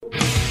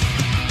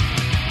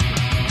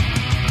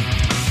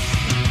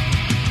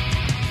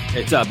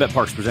It's Bet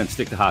Parks presents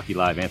Stick to Hockey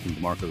Live. Anthony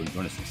DeMarco will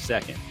join us in a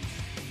second.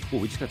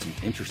 Well, we just got some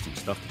interesting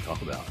stuff to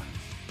talk about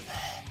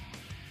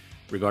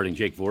regarding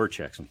Jake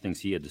Voracek, some things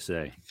he had to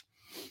say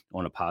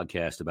on a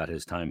podcast about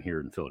his time here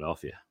in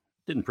Philadelphia.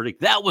 Didn't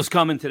predict that was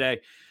coming today,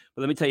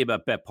 but let me tell you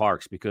about Bet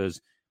Parks because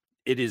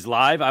it is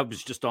live. I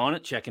was just on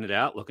it, checking it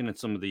out, looking at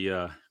some of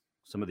the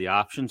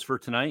options for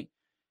tonight.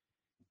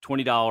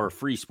 $20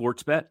 free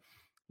sports bet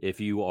if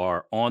you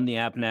are on the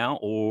app now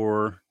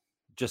or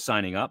just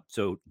signing up.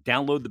 So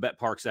download the Bet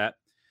Parks app,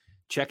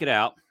 check it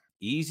out.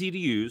 Easy to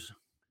use.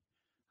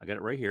 I got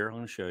it right here. I'm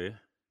going to show you.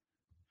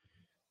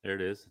 There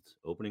it is. It's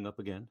opening up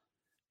again.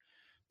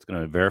 It's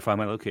going to verify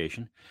my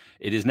location.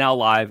 It is now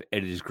live.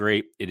 It is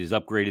great. It is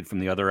upgraded from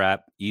the other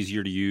app.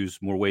 Easier to use,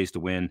 more ways to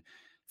win,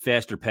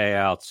 faster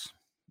payouts.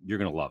 You're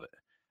going to love it.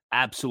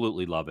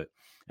 Absolutely love it.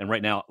 And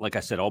right now, like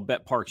I said, all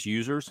Bet Parks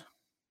users,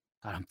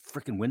 God, I'm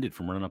freaking winded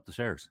from running up the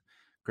stairs.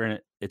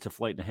 Granted, it's a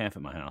flight and a half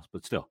at my house,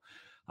 but still.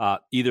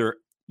 Either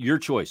your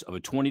choice of a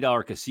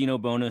 $20 casino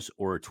bonus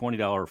or a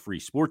 $20 free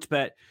sports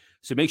bet.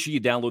 So make sure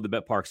you download the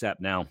Bet Parks app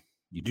now.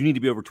 You do need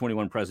to be over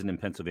 21 present in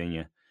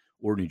Pennsylvania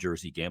or New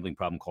Jersey. Gambling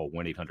problem, call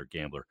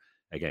 1-800-GAMBLER.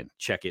 Again,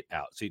 check it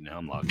out. See, now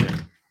I'm logged in.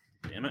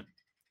 Damn it.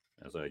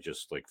 As I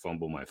just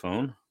fumble my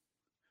phone.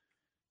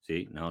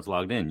 See, now it's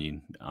logged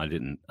in.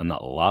 I'm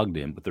not logged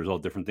in, but there's all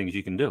different things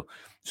you can do.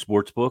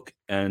 Sportsbook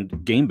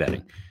and game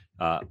betting.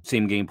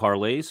 Same game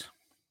parlays,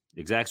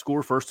 exact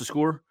score, first to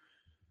score,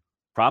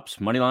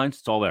 props, money lines,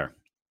 it's all there.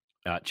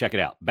 Check it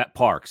out. Bet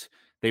Parks.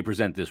 They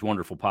present this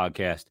wonderful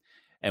podcast,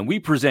 and we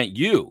present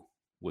you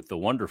with the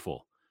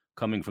wonderful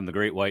coming from the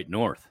Great White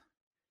North.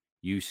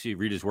 You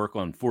read his work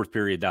on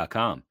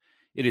fourthperiod.com.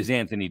 It is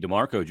Anthony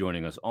DeMarco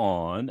joining us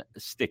on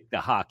Stick to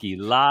Hockey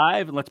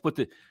Live. And let's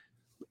put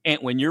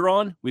Ant, when you're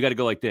on, we got to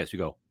go like this. We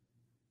go,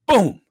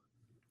 boom.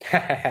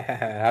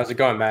 How's it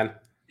going, man?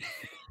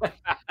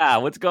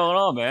 What's going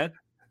on, man?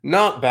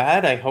 Not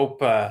bad. I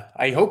hope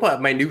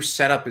my new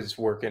setup is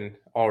working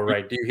all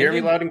right. Do you hear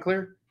me loud and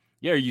clear?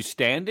 Yeah. Are you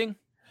standing?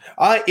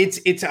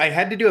 It's I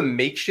had to do a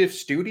makeshift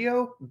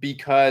studio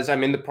because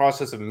I'm in the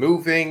process of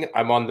moving.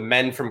 I'm on the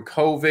mend from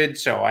COVID,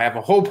 so I have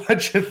a whole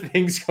bunch of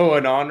things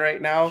going on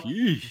right now.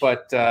 Sheesh.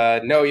 But I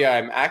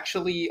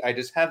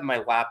just have my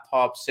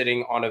laptop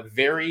sitting on a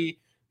very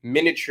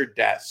miniature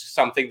desk,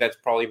 something that's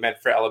probably meant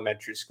for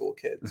elementary school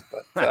kids.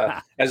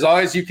 But as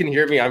long as you can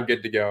hear me, I'm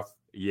good to go.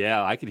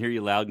 Yeah, I can hear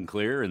you loud and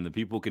clear, and the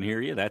people can hear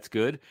you. That's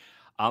good.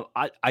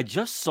 I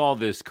just saw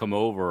this come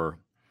over.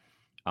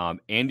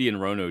 Andy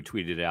and Rono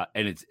tweeted out,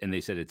 and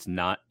they said it's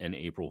not an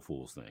April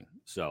Fool's thing,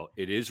 so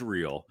it is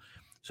real.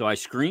 So I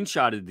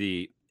screenshotted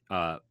the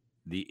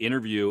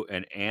interview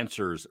and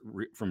answers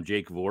from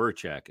Jake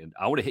Voracek, and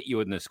I would have hit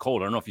you in this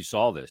cold. I don't know if you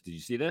saw this. Did you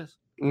see this?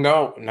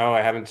 No,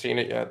 I haven't seen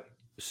it yet.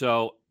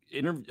 So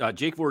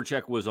Jake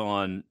Voracek was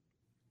on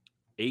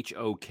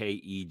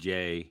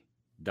hokej.cz.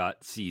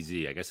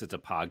 I guess it's a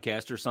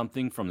podcast or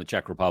something from the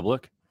Czech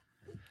Republic.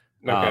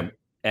 Okay.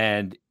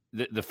 And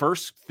the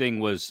first thing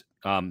was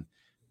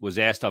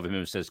asked of him.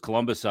 It says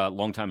Columbus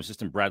longtime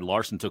assistant Brad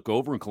Larson took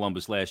over in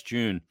Columbus last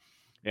June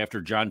after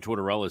John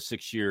Tortorella's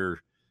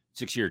six-year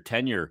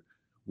tenure.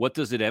 What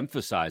does it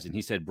emphasize? And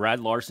he said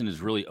Brad Larson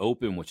is really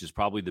open, which is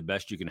probably the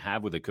best you can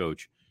have with a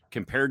coach.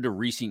 Compared to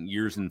recent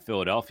years in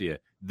Philadelphia,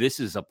 this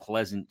is a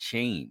pleasant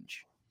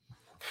change.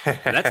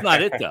 That's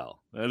not it, though.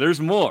 There's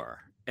more,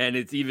 and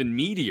it's even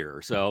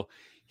meatier. So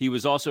he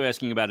was also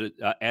asked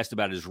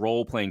about his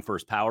role playing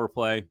first power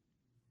play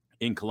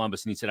in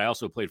Columbus, and he said, I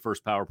also played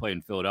first power play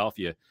in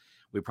Philadelphia.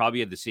 We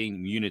probably had the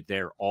same unit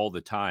there all the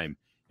time.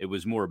 It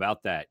was more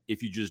about that.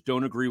 If you just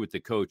don't agree with the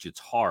coach, it's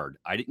hard.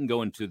 I didn't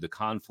go into the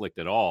conflict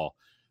at all,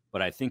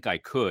 but I think I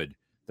could.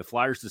 The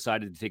Flyers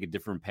decided to take a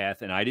different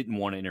path, and I didn't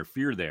want to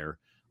interfere there.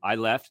 I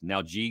left.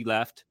 Now G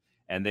left,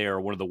 and they are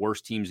one of the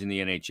worst teams in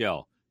the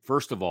NHL.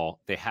 First of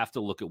all, they have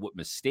to look at what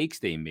mistakes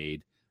they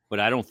made, but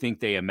I don't think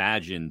they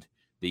imagined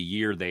the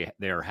year they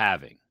are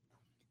having.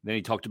 Then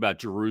he talked about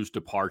Giroux's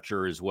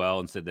departure as well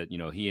and said that,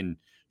 he and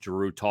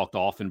Giroux talked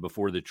often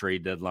before the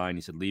trade deadline.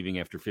 He said leaving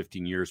after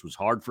 15 years was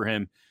hard for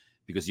him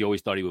because he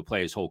always thought he would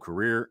play his whole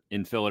career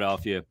in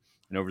Philadelphia.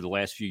 And over the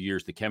last few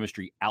years, the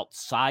chemistry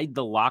outside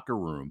the locker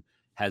room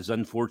has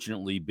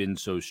unfortunately been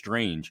so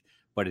strange,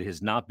 but it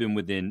has not been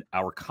within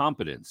our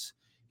competence.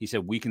 He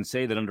said, we can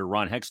say that under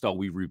Ron Hextall,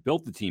 we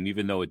rebuilt the team,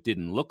 even though it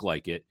didn't look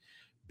like it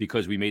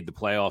because we made the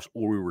playoffs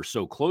or we were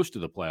so close to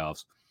the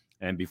playoffs.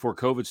 And before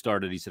COVID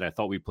started, he said, I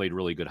thought we played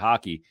really good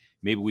hockey.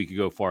 Maybe we could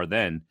go far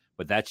then,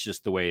 but that's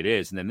just the way it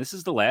is. And then this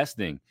is the last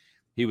thing.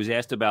 He was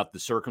asked about the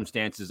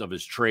circumstances of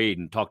his trade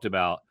and talked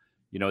about,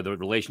 the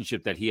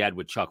relationship that he had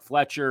with Chuck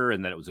Fletcher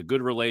and that it was a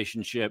good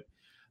relationship.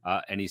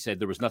 And he said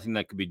there was nothing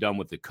that could be done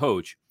with the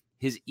coach.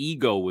 His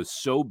ego was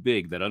so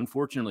big that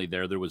unfortunately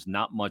there was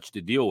not much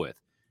to deal with.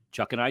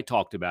 Chuck and I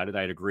talked about it.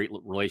 I had a great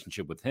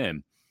relationship with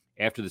him.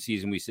 After the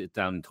season, we sit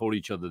down and told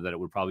each other that it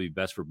would probably be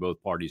best for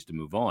both parties to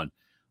move on.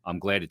 I'm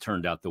glad it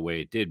turned out the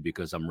way it did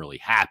because I'm really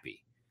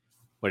happy.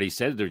 But he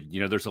said there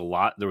was a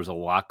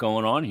lot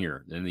going on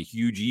here, and the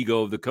huge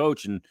ego of the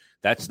coach, and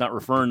that's not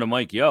referring to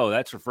Mike Yeo.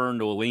 That's referring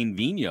to Alain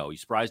Vigneault. You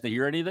surprised to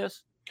hear any of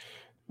this?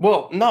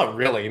 Well, not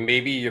really.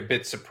 Maybe a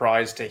bit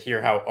surprised to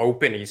hear how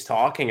open he's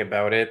talking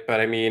about it.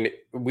 But I mean,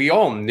 we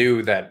all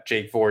knew that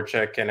Jake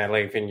Voracek and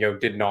Alain Vigneault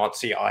did not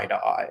see eye to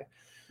eye,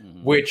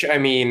 which, I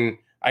mean,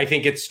 I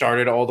think it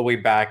started all the way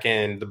back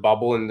in the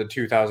bubble in the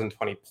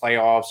 2020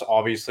 playoffs.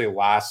 Obviously,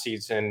 last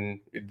season,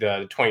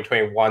 the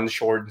 2021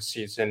 shortened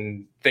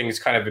season, things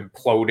kind of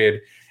imploded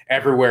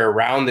everywhere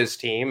around this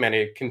team, and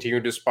it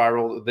continued to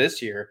spiral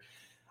this year.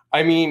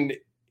 I mean,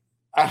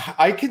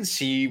 I can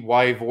see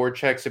why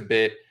Voracek's a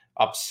bit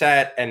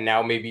upset and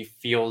now maybe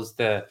feels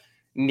the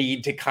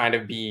need to kind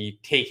of be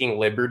taking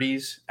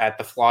liberties at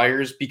the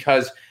Flyers,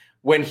 because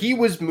when he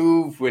was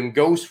moved, when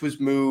Ghost was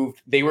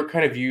moved, they were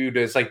kind of viewed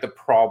as like the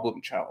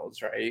problem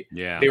childs, right?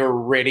 Yeah. They were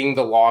ridding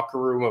the locker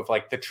room of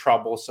like the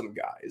troublesome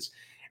guys.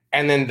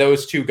 And then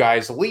those two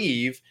guys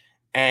leave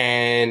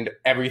and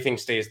everything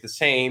stays the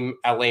same.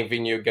 Alain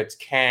Vigneault gets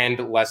canned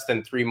less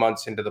than 3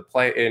 months into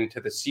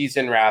the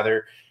season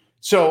rather.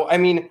 So, I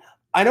mean,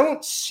 I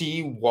don't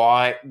see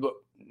why.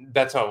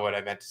 That's not what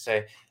I meant to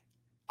say.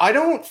 I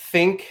don't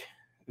think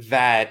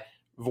that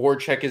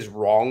Voracek is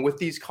wrong with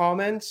these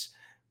comments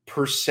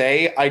per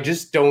se. I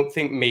just don't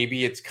think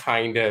maybe it's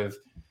kind of,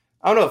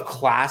 I don't know if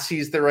classy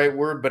is the right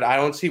word, but I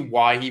don't see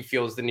why he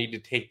feels the need to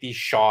take these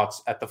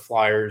shots at the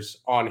Flyers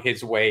on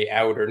his way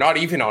out, or not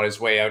even on his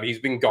way out. He's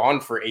been gone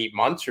for 8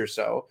 months or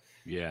so.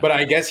 Yeah. But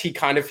I guess he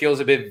kind of feels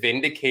a bit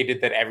vindicated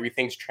that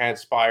everything's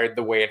transpired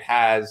the way it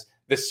has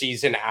the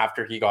season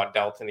after he got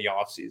dealt in the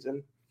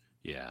offseason.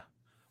 Yeah.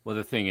 Well,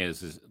 the thing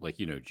is like,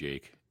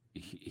 Jake,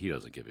 he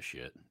doesn't give a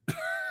shit.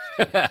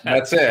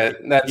 That's it.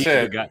 That's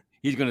it.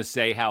 He's going to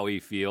say how he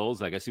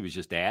feels. I guess he was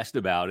just asked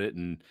about it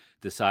and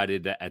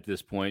decided that at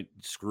this point,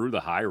 screw the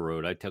high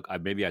road. I took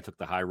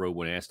the high road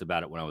when asked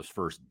about it when I was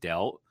first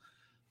dealt.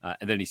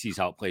 And then he sees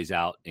how it plays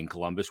out in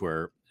Columbus,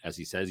 where, as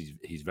he says,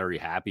 he's very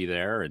happy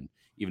there. And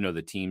even though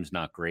the team's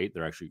not great,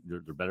 they're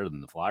better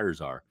than the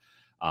Flyers are.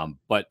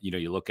 But,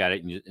 you look at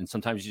it and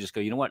sometimes you just go,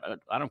 you know what?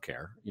 I don't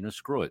care.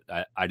 Screw it.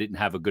 I didn't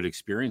have a good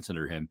experience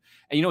under him.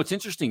 And, it's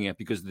interesting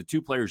because the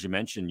two players you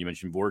mentioned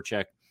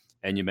Voracek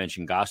and you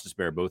mentioned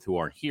Gostisbehere, both who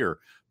aren't here,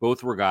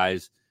 both were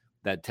guys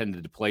that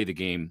tended to play the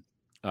game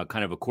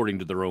kind of according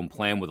to their own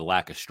plan with a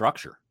lack of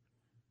structure.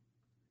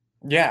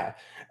 Yeah.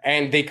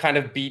 And they kind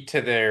of beat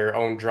to their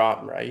own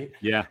drum, right?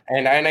 Yeah.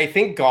 And I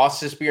think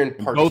Gostisbehere in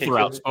particular. Both are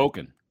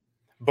outspoken.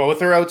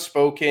 Both are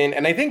outspoken.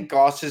 And I think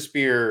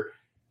Gostisbehere,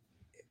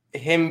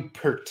 him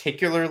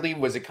particularly,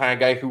 was the kind of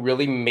guy who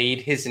really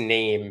made his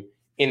name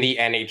in the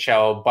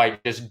NHL by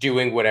just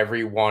doing whatever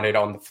he wanted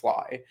on the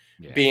fly,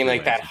 being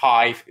like that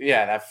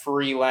that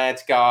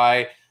freelance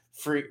guy,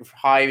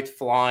 high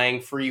flying,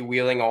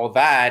 freewheeling, all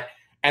that.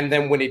 And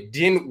then when it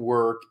didn't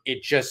work,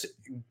 it just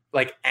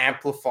like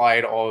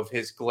amplified all of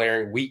his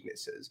glaring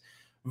weaknesses.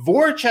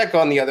 Voracek,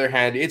 on the other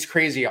hand, it's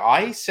crazy.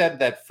 I said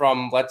that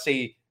from, let's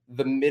say,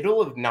 the middle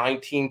of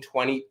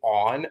 1920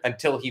 on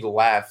until he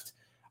left,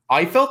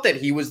 I felt that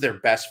he was their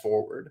best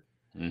forward.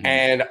 Mm-hmm.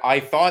 And I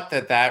thought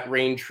that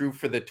reigned true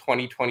for the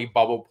 2020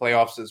 bubble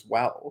playoffs as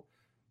well.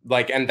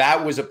 And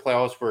that was a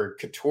playoffs where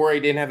Couture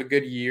didn't have a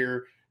good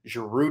year.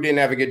 Giroux didn't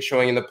have a good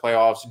showing in the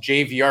playoffs.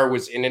 JVR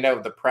was in and out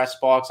of the press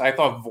box. I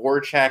thought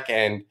Voracek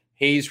and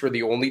Hayes were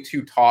the only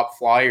two top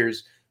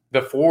Flyers,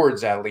 the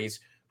forwards at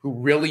least, who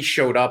really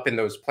showed up in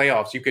those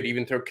playoffs. You could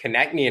even throw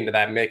Konechny into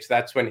that mix.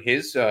 That's when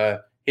his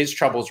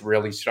troubles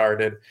really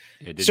started.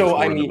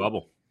 The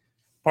bubble.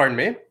 Pardon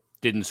me?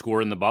 Didn't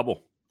score in the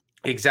bubble.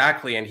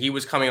 Exactly. And he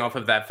was coming off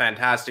of that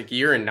fantastic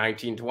year in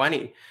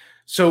 1920.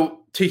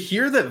 So to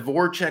hear that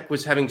Voracek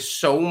was having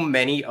so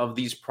many of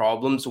these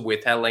problems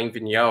with Alain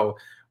Vigneault,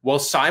 while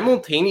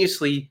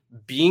simultaneously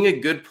being a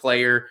good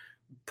player,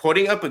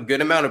 putting up a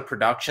good amount of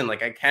production,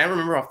 I can't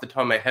remember off the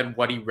top of my head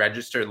what he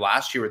registered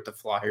last year with the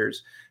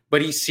Flyers,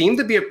 but he seemed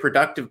to be a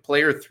productive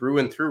player through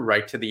and through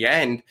right to the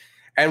end.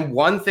 And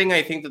one thing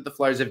I think that the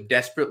Flyers have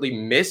desperately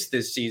missed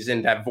this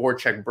season that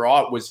Voracek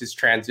brought was his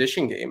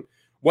transition game.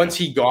 Once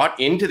he got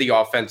into the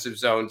offensive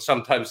zone,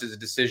 sometimes his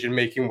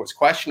decision-making was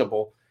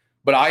questionable.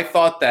 But I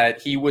thought that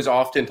he was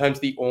oftentimes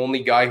the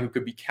only guy who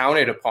could be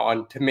counted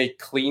upon to make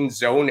clean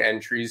zone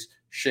entries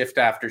shift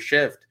after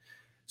shift.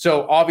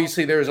 So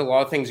obviously there's a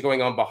lot of things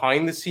going on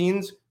behind the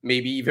scenes,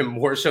 maybe even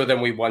more so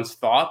than we once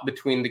thought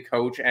between the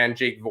coach and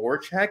Jake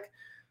Voracek.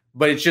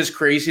 But it's just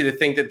crazy to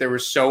think that there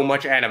was so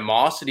much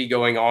animosity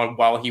going on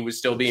while he was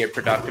still being a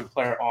productive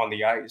player on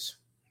the ice.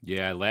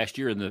 Yeah, last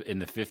year in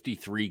the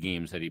 53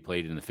 games that he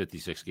played in the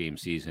 56-game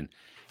season,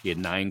 he had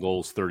 9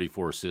 goals,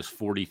 34 assists,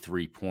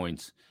 43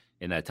 points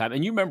in that time.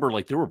 And you remember,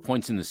 there were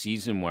points in the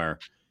season where,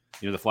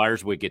 the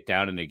Flyers would get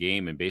down in the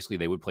game and basically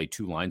they would play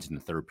 2 lines in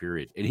the third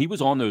period. And he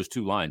was on those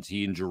 2 lines,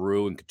 he and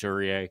Giroux and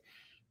Couturier,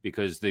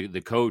 because the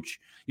coach,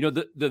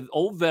 the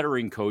old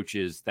veteran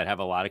coaches that have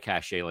a lot of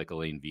cachet like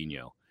Alain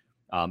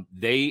Vigneault,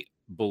 they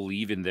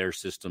believe in their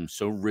system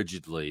so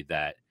rigidly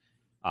that,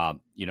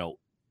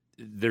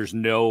 there's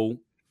no,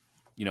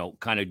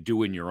 kind of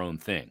doing your own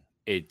thing.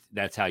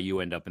 that's how you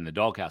end up in the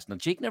doghouse. Now,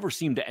 Jake never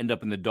seemed to end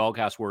up in the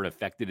doghouse where it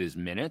affected his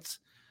minutes.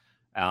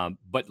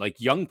 But like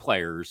young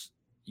players,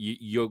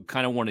 you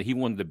kind of he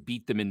wanted to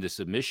beat them into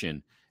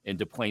submission and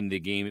to playing the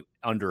game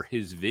under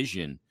his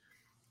vision.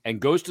 And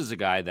Ghost is a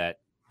guy that,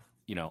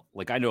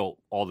 like I know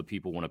all the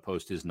people want to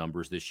post his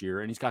numbers this year,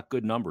 and he's got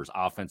good numbers,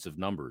 offensive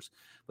numbers.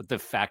 But the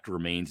fact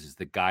remains is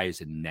the guy is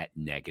a net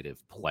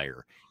negative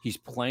player. He's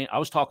playing. I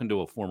was talking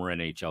to a former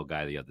NHL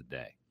guy the other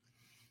day.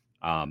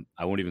 I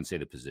won't even say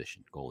the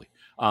position, goalie.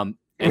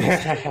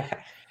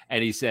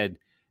 And he said,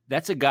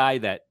 that's a guy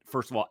that,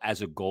 first of all,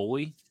 as a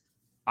goalie,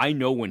 I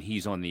know when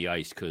he's on the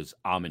ice because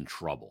I'm in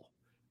trouble,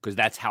 because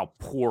that's how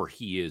poor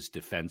he is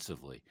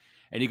defensively.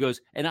 And he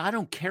goes, and I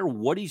don't care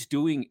what he's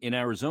doing in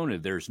Arizona.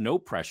 There's no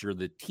pressure.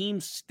 The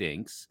team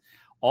stinks.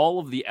 All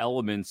of the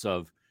elements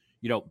of,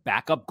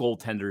 backup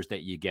goaltenders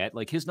that you get,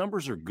 like his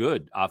numbers are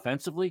good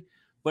offensively,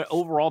 but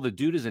overall the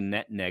dude is a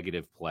net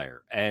negative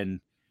player. And,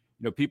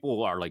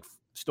 people are like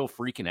still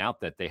freaking out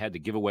that they had to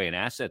give away an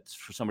asset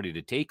for somebody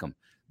to take him.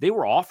 They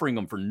were offering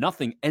him for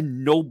nothing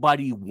and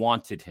nobody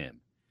wanted him.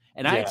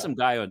 And I had some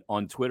guy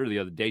on Twitter the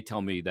other day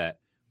tell me that,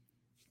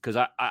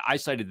 because I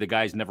cited the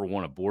guy's never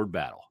won a board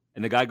battle.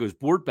 And the guy goes,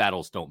 board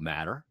battles don't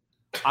matter.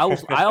 I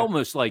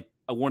almost I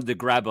wanted to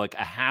grab like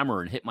a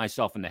hammer and hit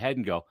myself in the head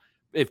and go,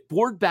 if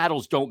board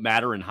battles don't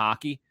matter in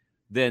hockey,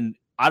 then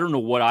I don't know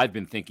what I've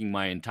been thinking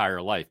my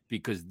entire life,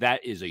 because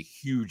that is a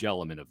huge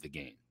element of the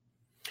game.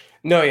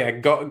 No, yeah,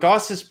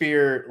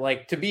 Gostisbehere,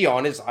 like, to be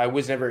honest, I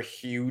was never a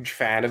huge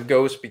fan of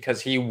Ghost because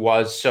he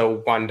was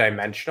so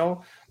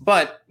one-dimensional.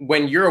 But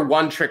when you're a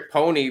one-trick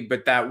pony,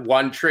 but that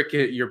one trick,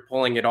 you're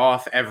pulling it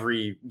off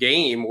every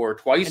game or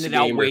twice a game.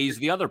 And it outweighs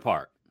the other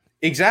part.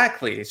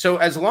 Exactly. So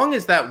as long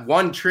as that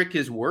one trick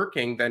is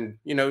working, then,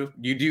 you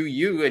do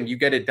you and you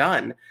get it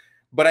done.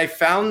 But I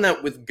found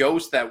that with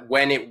Ghost, that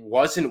when it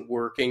wasn't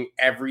working,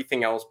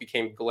 everything else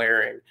became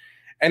glaring.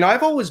 And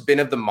I've always been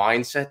of the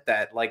mindset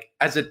that, like,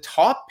 as a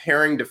top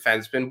pairing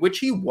defenseman, which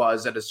he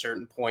was at a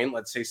certain point,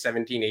 let's say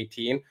 17,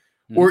 18,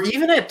 or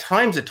even at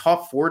times a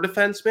top 4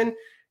 defenseman,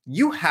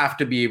 you have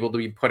to be able to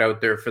be put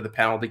out there for the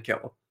penalty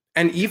kill.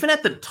 And even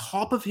at the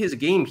top of his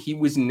game, he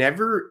was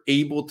never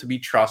able to be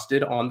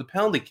trusted on the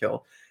penalty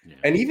kill. Yeah.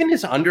 And even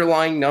his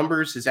underlying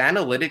numbers, his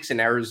analytics in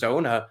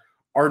Arizona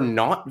are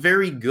not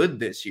very good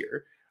this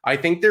year. I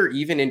think they're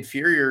even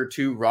inferior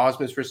to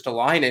Rasmus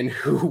Ristolainen,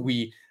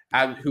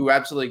 who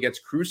absolutely gets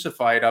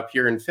crucified up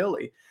here in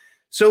Philly.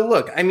 So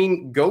look, I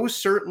mean, Ghost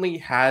certainly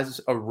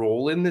has a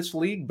role in this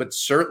league, but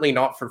certainly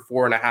not for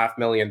 $4.5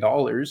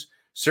 million.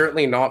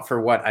 Certainly not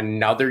for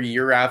another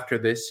year after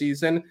this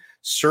season.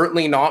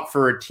 Certainly not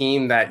for a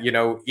team that,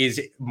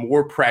 is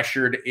more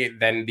pressured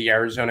than the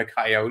Arizona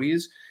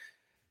Coyotes.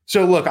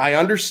 So look, I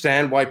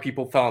understand why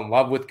people fell in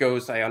love with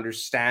Ghost. I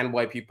understand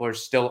why people are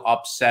still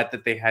upset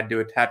that they had to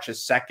attach a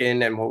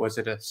second and a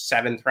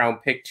 7th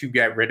round pick to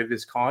get rid of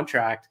his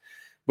contract.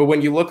 But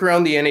when you look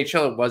around the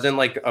NHL, it wasn't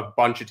like a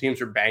bunch of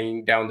teams were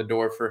banging down the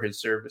door for his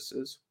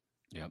services.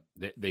 Yeah,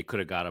 they could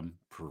have got him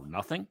for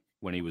nothing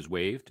when he was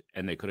waived,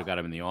 and they could have got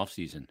him in the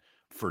offseason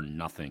for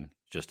nothing,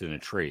 just in a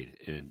trade.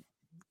 And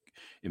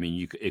I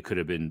mean, it could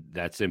have been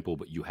that simple,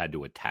 but you had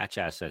to attach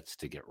assets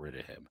to get rid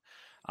of him.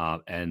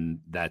 And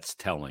that's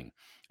telling.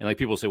 And like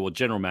people say, well,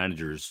 general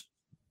managers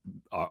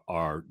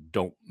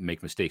don't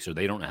make mistakes, or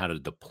they don't know how to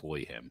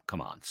deploy him. Come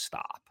on,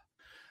 stop.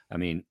 I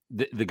mean,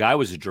 the guy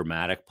was a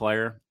dramatic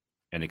player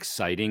and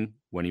exciting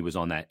when he was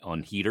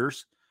on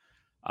heaters.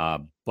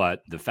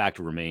 But the fact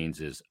remains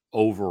is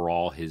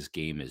overall his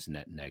game is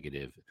net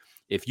negative.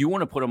 If you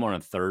want to put him on a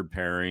third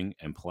pairing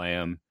and play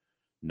him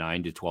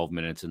 9 to 12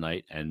 minutes a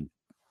night and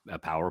a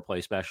power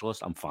play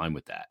specialist, I'm fine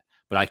with that.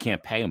 But I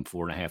can't pay him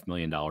 $4.5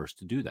 million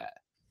to do that.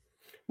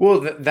 Well,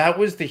 that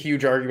was the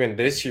huge argument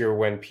this year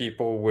when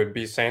people would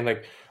be saying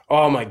like,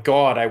 oh my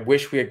God, I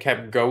wish we had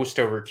kept Ghost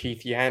over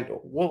Keith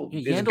Yandle. Well,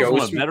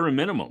 Yandle's on a veteran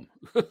minimum.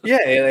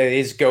 Yeah,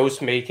 is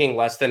Ghost making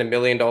less than $1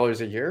 million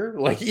a year?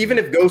 Like, even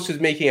if Ghost was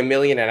making $1.5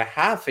 million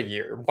a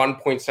year,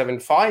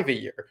 1.75 a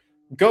year,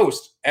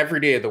 Ghost every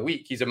day of the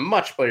week, he's a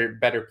much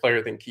better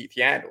player than Keith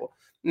Yandle.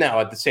 Now,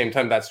 at the same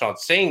time, that's not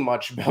saying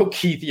much about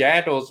Keith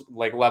Yandle's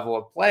level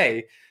of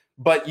play,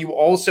 but you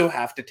also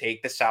have to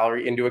take the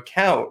salary into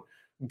account.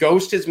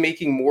 Ghost is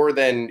making more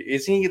than,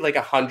 isn't he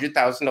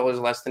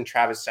 $100,000 less than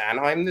Travis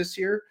Sanheim this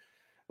year?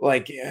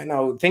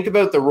 Think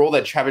about the role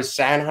that Travis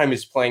Sanheim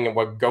is playing and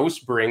what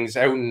Ghost brings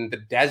out in the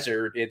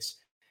desert.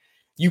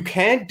 You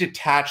can't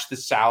detach the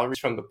salaries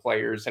from the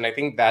players. And I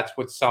think that's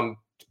what some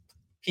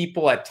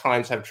people at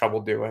times have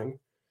trouble doing.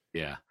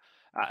 Yeah,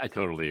 I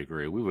totally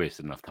agree. We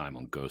wasted enough time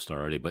on Ghost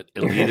already, but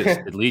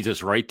it leads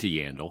us right to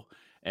Yandle.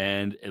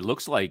 And it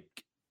looks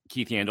like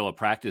Keith Yandle at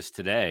practice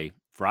today,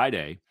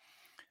 Friday,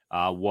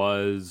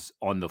 was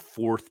on the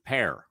 4th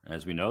pair.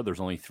 As we know,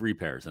 there's only 3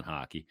 pairs in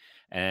hockey.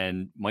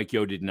 And Mike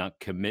Yeo did not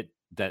commit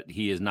that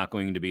he is not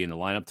going to be in the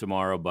lineup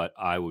tomorrow, but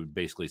I would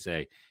basically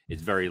say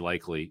it's very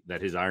likely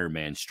that his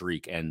Ironman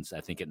streak ends,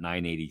 I think, at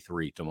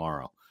 983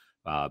 tomorrow,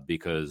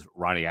 because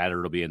Ronnie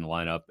Adler will be in the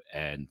lineup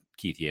and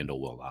Keith Yandle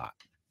will not.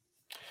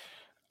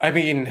 I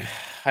mean,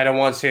 I don't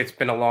want to say it's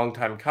been a long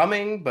time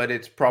coming, but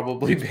it's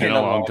probably It's been been a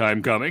a long long.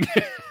 time coming.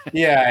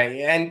 Yeah,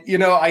 and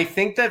I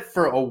think that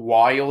for a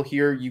while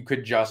here you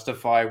could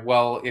justify,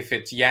 well, if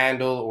it's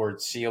Yandel or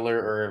it's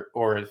Sealer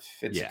or if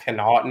it's Yeah.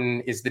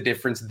 Connaughton, is the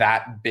difference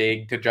that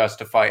big to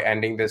justify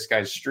ending this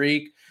guy's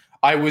streak?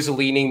 I was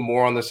leaning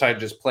more on the side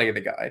just play the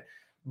guy.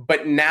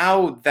 But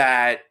now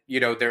that,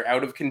 they're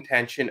out of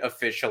contention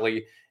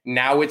officially,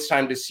 now it's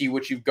time to see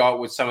what you've got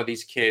with some of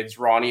these kids.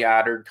 Ronnie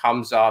Attard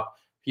comes up.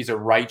 He's a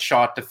right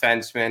shot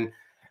defenseman.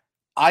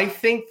 I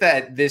think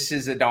that this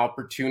is an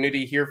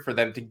opportunity here for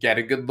them to get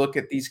a good look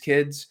at these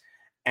kids.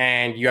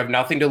 And you have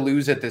nothing to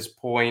lose at this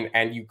point,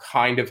 and you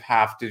kind of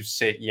have to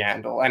sit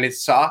Yandel. And it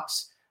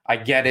sucks. I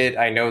get it.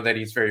 I know that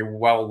he's very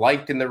well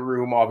liked in the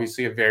room.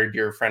 Obviously, a very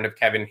dear friend of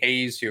Kevin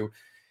Hayes, who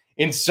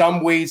in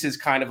some ways is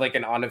kind of like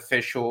an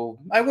unofficial,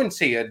 I wouldn't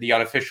say the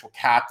unofficial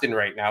captain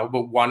right now,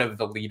 but one of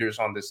the leaders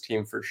on this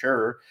team for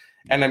sure.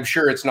 And I'm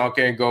sure it's not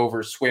going to go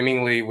over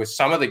swimmingly with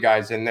some of the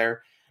guys in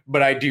there.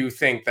 But I do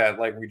think that,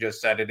 like we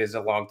just said, it is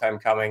a long time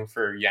coming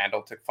for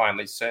Yandel to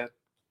finally sit.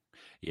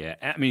 Yeah,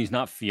 I mean, he's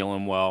not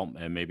feeling well,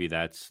 and maybe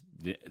that's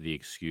the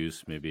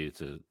excuse. Maybe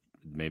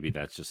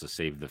that's just a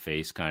save the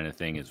face kind of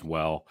thing as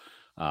well.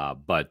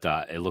 But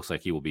it looks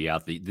like he will be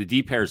out. The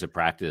D pairs at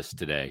practice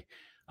today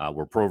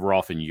were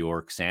Provorov and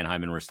York,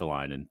 Sanheim and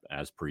Ristolainen,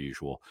 as per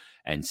usual,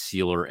 and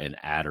Sealer and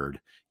Attard.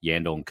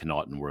 Yandel and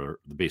Connaughton were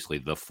basically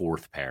the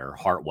fourth pair.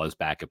 Hart was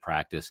back at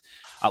practice.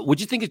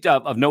 What'd you think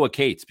of Noah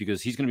Cates?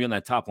 Because he's going to be on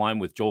that top line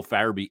with Joel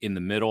Farabee in the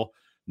middle,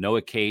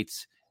 Noah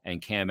Cates and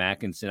Cam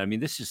Atkinson. I mean,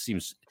 this just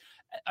seems.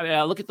 I mean,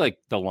 I look at like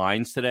the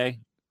lines today.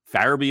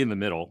 Farabee in the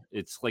middle.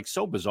 It's like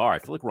so bizarre. I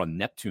feel like we're on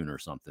Neptune or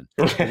something.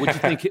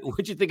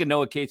 What'd you think of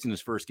Noah Cates in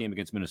his first game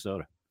against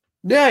Minnesota?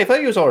 Yeah, I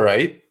thought he was all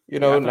right. I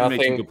thought he made some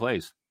Nothing. good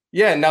plays.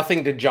 Yeah,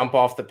 nothing to jump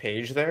off the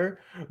page there,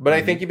 but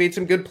I think he made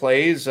some good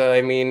plays.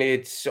 I mean,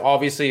 it's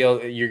obviously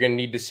you're going to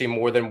need to see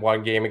more than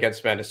one game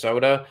against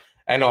Minnesota.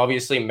 And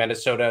obviously,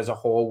 Minnesota as a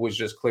whole was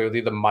just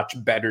clearly the much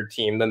better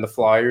team than the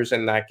Flyers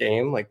in that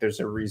game. Like, there's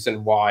a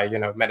reason why,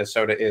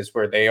 Minnesota is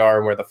where they are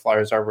and where the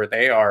Flyers are where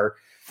they are.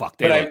 Fuck,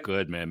 they look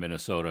good, man,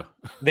 Minnesota.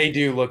 They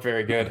do look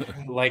very good.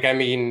 Like, I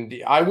mean,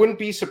 I wouldn't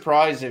be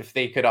surprised if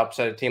they could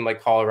upset a team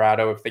like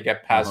Colorado if they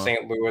get past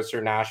St. Louis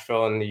or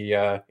Nashville in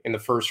the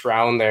first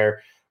round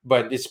there.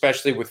 But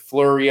especially with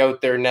Fleury out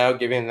there now,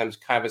 giving them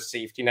kind of a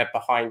safety net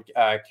behind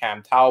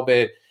Cam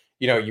Talbot.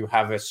 You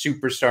have a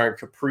superstar in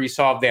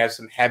Kaprizov. They have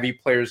some heavy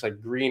players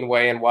like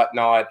Greenway and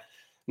whatnot.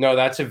 No,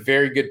 that's a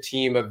very good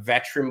team, a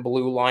veteran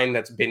blue line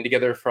that's been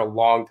together for a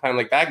long time.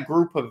 Like that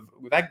group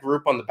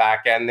on the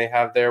back end they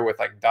have there with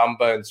like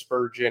Dumba and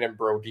Spurgeon and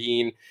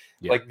Brodin.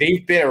 Yeah. Like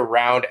they've been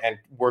around and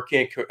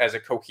working as a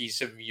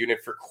cohesive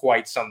unit for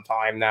quite some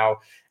time now.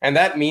 And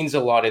that means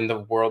a lot in the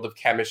world of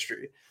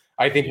chemistry.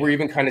 I think we're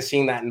even kind of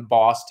seeing that in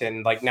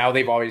Boston. Like now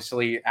they've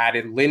obviously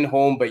added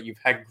Lindholm, but you've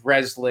had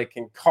Grzelcyk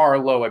and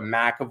Carlo and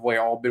McAvoy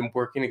all been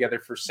working together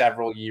for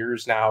several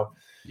years now.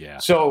 Yeah.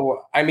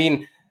 So, I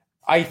mean,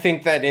 I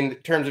think that in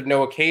terms of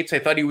Noah Cates, I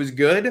thought he was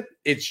good.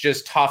 It's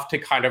just tough to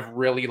kind of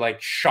really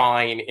like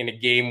shine in a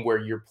game where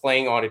you're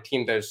playing on a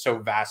team that is so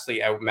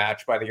vastly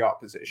outmatched by the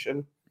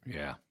opposition.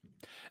 Yeah.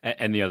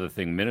 And the other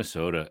thing,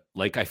 Minnesota,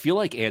 like I feel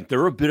like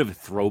they're a bit of a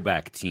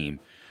throwback team.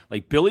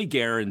 Like Billy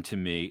Guerin to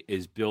me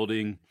is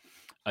building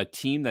a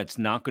team that's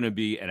not going to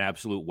be an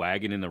absolute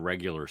wagon in the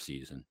regular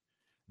season.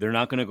 They're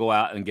not going to go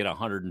out and get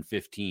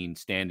 115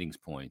 standings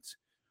points.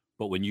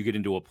 But when you get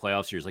into a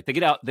playoff series, like they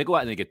go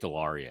out and they get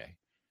Delarier,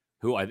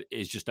 who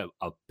is just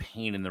a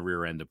pain in the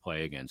rear end to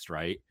play against,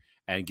 right?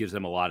 And gives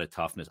them a lot of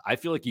toughness. I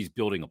feel like he's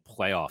building a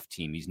playoff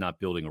team. He's not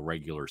building a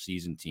regular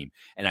season team.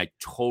 And I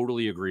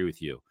totally agree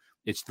with you.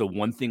 It's the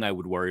one thing I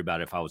would worry about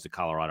if I was a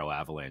Colorado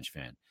Avalanche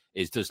fan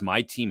is does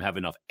my team have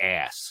enough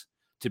ass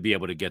to be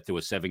able to get through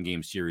a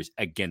 7-game series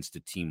against a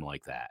team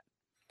like that?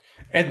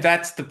 And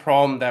that's the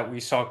problem that we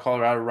saw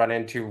Colorado run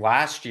into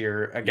last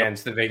year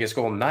against the Vegas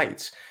Golden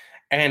Knights.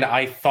 And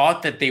I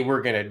thought that they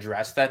were going to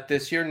address that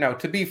this year. Now,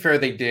 to be fair,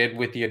 they did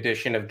with the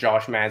addition of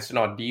Josh Manson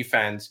on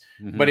defense.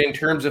 But in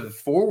terms of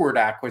forward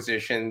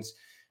acquisitions,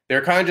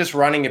 they're kind of just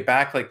running it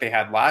back like they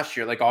had last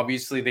year. Like,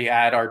 obviously, they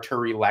add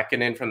Arturi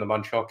Lehkonen from the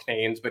Montreal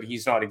Canadiens, but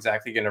he's not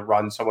exactly going to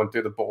run someone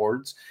through the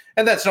boards.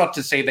 And that's not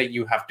to say that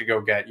you have to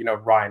go get,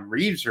 Ryan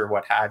Reeves or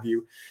what have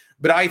you.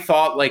 But I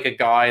thought like a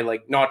guy,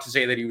 like not to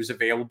say that he was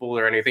available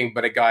or anything,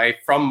 but a guy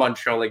from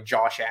Montreal, like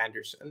Josh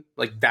Anderson,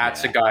 like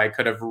that's a guy I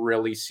could have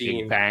really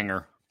seen. Big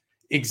banger.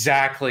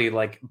 Exactly.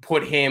 Like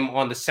put him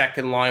on the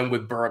second line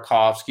with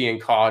Burakovsky and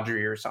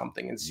Kadri or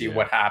something and see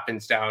what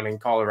happens down in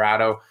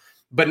Colorado.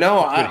 But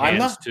no, I'm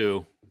not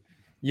too.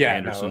 Yeah.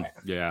 Anderson. No.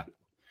 Yeah.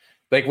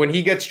 Like when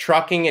he gets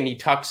trucking and he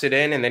tucks it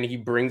in and then he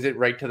brings it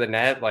right to the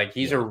net, like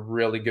he's a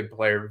really good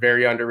player,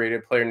 very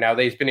underrated player. Now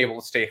that he's been able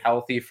to stay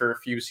healthy for a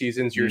few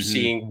seasons, you're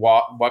seeing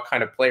what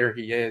kind of player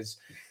he is.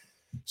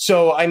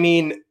 So, I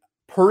mean,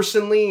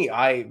 personally,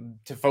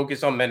 to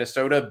focus on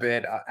Minnesota a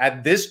bit,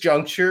 at this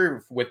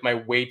juncture with my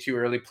way too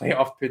early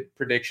playoff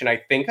prediction,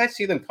 I think I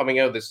see them coming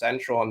out of the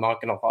Central. I'm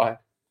not going to lie.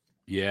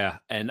 Yeah,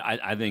 and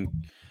I think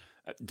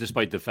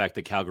Despite the fact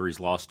that Calgary's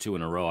lost 2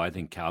 in a row, I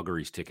think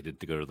Calgary's ticketed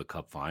to go to the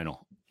Cup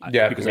final.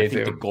 Yeah, because me I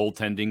think too. the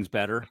goaltending's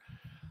better.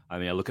 I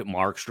mean, I look at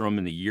Markstrom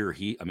in the year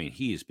he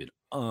has been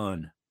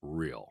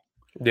unreal.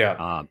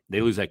 Yeah. They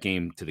lose that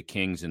game to the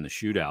Kings in the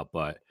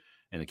shootout,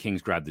 and the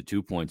Kings grabbed the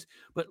 2 points.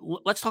 But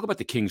let's talk about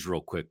the Kings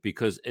real quick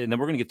and then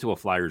we're going to get to a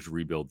Flyers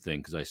rebuild thing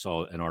because I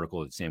saw an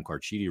article that Sam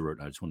Carchidi wrote,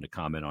 and I just wanted to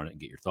comment on it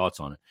and get your thoughts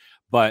on it.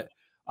 But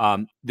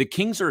the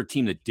Kings are a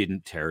team that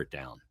didn't tear it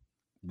down.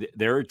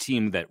 They're a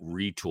team that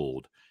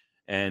retooled,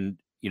 and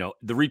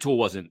the retool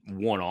wasn't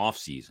one off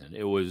season.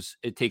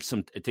 It takes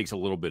a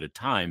little bit of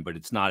time, but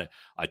it's not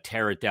a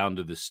tear it down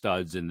to the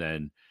studs and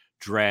then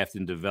draft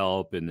and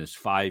develop in this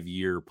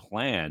 5-year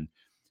plan.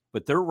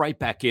 But they're right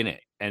back in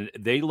it, and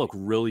they look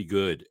really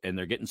good. And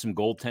they're getting some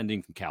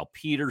goaltending from Cal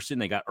Peterson.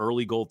 They got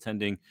early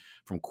goaltending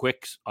from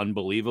Quicks,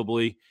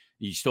 unbelievably.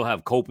 You still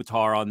have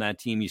Kopitar on that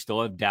team. You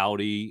still have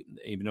Doughty,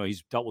 even though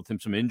he's dealt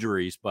with some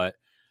injuries. But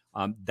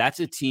that's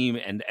a team,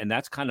 and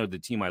that's kind of the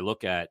team I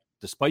look at,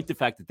 despite the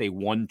fact that they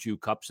won 2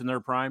 cups in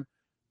their prime,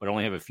 but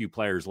only have a few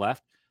players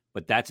left.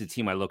 But that's a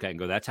team I look at and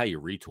go, that's how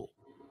you retool.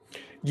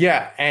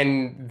 Yeah,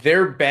 and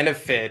their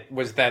benefit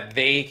was that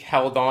they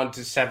held on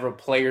to several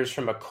players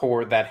from a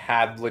core that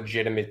had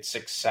legitimate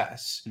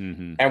success.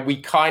 Mm-hmm. And we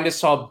kind of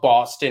saw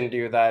Boston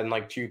do that in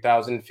like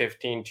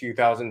 2015,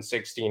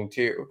 2016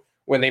 too,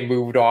 when they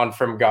moved on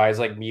from guys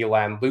like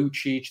Milan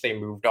Lucic. They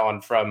moved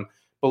on from, I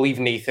believe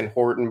Nathan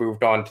Horton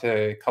moved on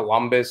to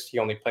Columbus. He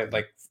only played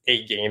like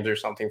 8 games or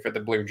something for the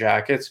Blue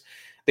Jackets.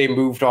 They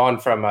moved on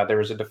from, there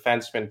was a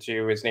defenseman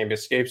too, his name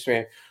escapes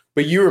me.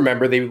 But you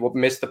remember they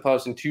missed the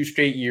playoffs in 2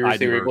 straight years. Seidenberg.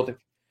 They were able to,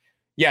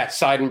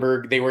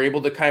 Seidenberg. They were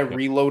able to kind of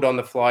reload on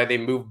the fly. They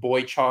moved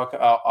Boychuk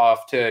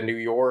off to New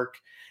York,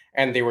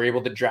 and they were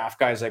able to draft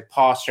guys like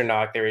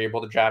Pasternak. They were able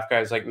to draft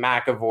guys like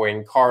McAvoy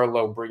and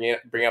Carlo, bring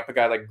up a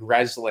guy like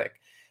Grzelcyk.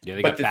 Yeah,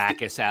 they got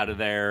Backus out of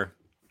there.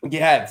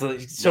 Yeah,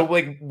 so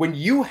like when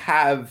you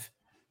have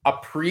a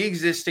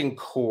pre-existing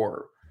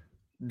core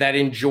that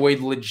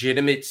enjoyed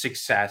legitimate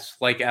success,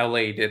 like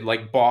LA did,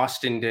 like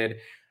Boston did,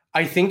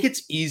 I think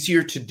it's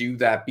easier to do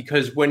that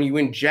because when you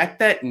inject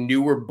that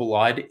newer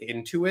blood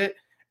into it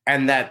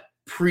and that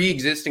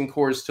pre-existing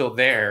core is still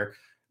there,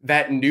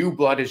 that new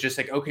blood is just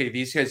like, okay,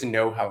 these guys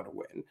know how to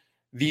win.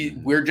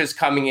 We're just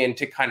coming in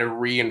to kind of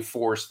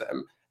reinforce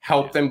them,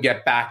 help them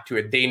get back to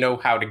it. They know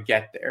how to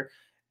get there.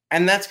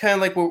 And that's kind of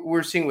like what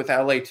we're seeing with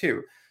LA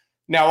too.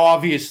 Now,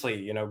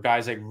 obviously,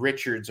 guys like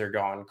Richards are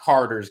gone,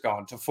 Carter's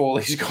gone,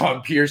 Toffoli's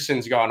gone,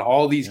 Pearson's gone.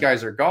 All these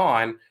guys are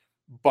gone,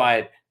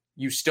 but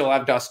you still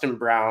have Dustin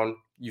Brown,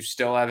 you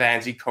still have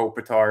Anze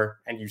Kopitar,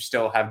 and you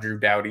still have Drew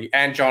Doughty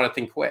and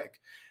Jonathan Quick.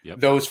 Yep.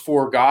 Those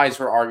 4 guys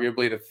were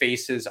arguably the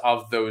faces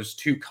of those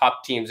 2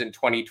 cup teams in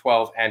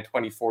 2012 and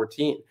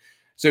 2014.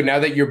 So now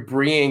that you're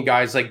bringing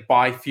guys like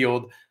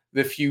Byfield,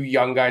 the few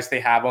young guys they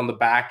have on the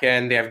back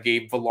end, they have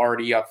Gabe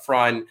Vilardi up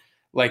front,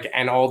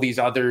 and all these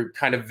other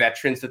kind of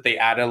veterans that they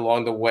added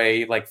along the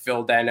way, like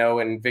Phil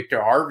Deno and Victor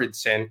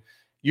Arvidsson,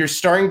 you're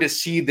starting to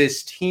see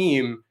this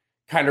team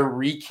kind of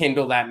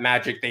rekindle that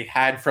magic they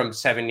had from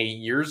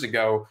 7-8 years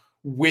ago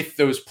with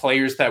those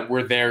players that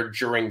were there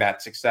during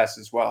that success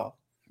as well.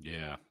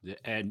 Yeah.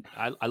 And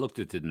I looked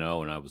at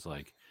Danault and I was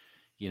like,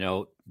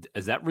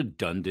 is that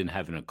redundant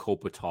having a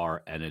Kopitar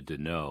and a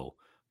Danault?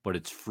 But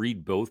it's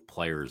freed both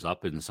players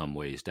up in some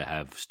ways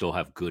to still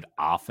have good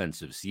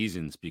offensive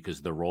seasons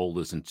because the role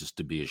isn't just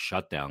to be a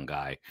shutdown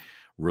guy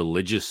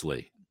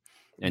religiously.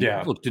 And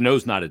look,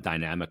 Danault's not a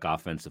dynamic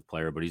offensive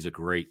player, but he's a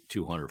great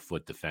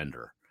 200-foot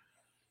defender.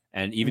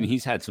 And even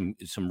he's had some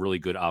really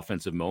good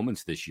offensive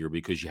moments this year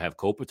because you have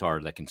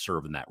Kopitar that can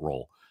serve in that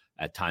role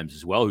at times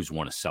as well, who's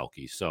won a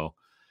Selke. So,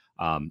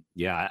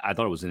 I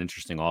thought it was an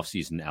interesting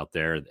offseason out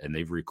there, and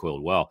they've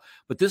recoiled well.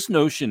 But this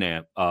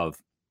notion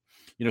of,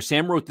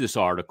 Sam wrote this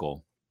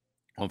article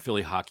on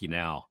Philly Hockey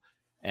Now,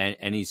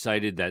 and he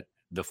cited that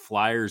the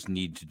Flyers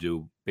need to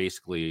do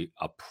basically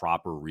a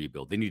proper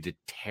rebuild. They need to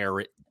tear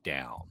it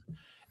down.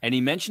 And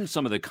he mentioned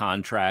some of the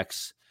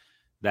contracts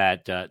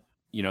that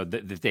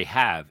that they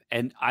have.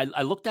 And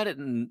I looked at it,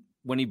 and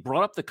when he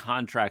brought up the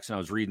contracts and I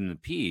was reading the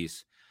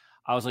piece,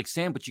 I was like,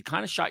 Sam, but you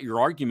kind of shot your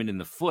argument in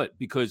the foot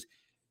because,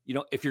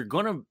 if you're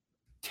going to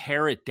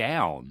tear it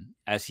down,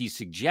 as he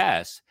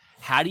suggests,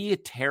 how do you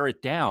tear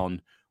it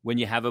down when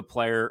you have a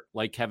player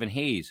like Kevin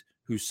Hayes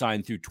who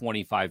signed through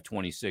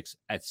 25-26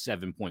 at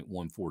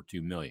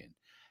 $7.142 million?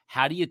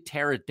 How do you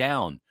tear it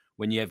down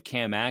when you have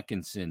Cam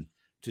Atkinson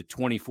to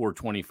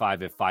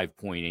 24-25 at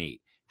 5.8?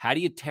 How do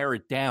you tear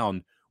it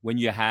down when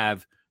you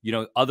have,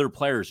 other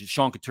players?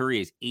 Sean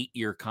Couturier's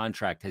 8-year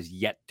contract has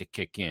yet to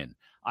kick in.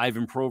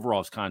 Ivan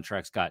Provorov's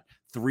contract's got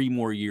 3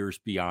 more years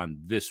beyond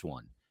this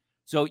one.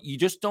 So you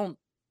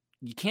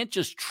can't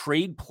just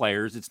trade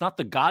players. It's not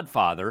The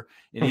Godfather,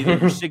 and either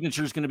your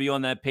signature is going to be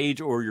on that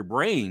page or your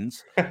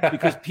brains,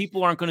 because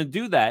people aren't going to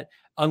do that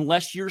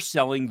unless you're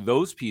selling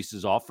those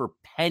pieces off for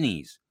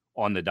pennies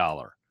on the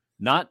dollar.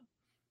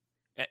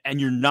 And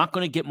you're not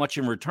going to get much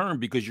in return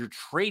because you're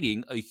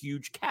trading a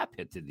huge cap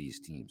hit to these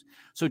teams.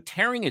 So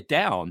tearing it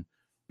down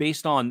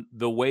based on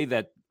the way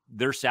that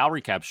their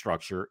salary cap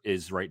structure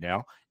is right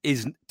now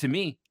is, to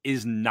me,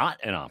 is not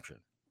an option.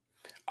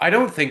 I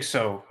don't think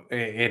so.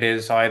 It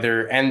is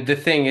either. And the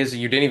thing is,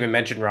 you didn't even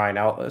mention Ryan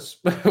Ellis,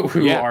 who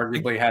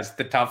arguably has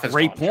the toughest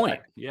great contract.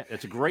 point. Yeah,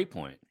 that's a great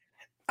point.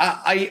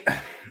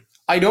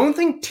 I don't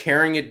think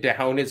tearing it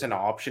down is an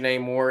option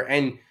anymore.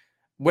 And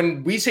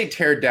when we say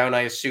tear it down,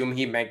 I assume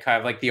he meant kind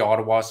of like the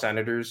Ottawa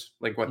Senators,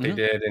 like what they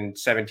did in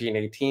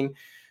 17-18.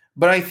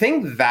 But I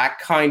think that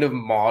kind of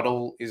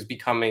model is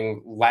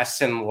becoming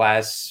less and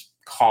less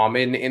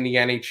common in the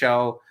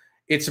NHL.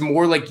 It's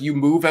more like you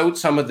move out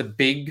some of the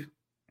big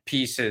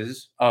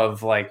pieces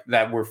of like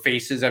that were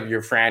faces of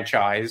your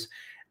franchise,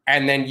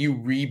 and then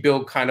you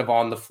rebuild kind of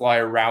on the fly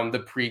around the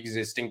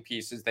pre-existing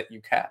pieces that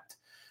you kept.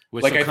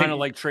 Which like, kind of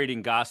like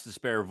trading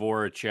Gostisbehere,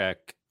 Voracek,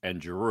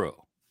 and Giroux.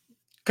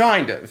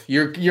 Kind of.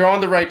 You're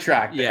on the right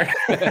track there.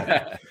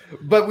 Yeah.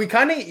 But we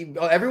kind of,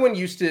 everyone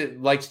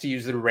likes to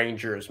use the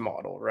Rangers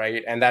model,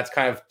 right? And that's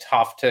kind of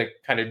tough to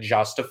kind of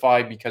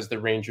justify because the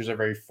Rangers are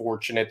very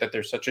fortunate that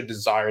they're such a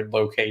desired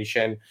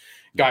location.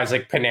 Guys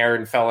like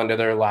Panarin fell into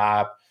their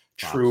lap,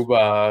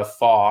 Trouba,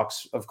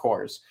 Fox, of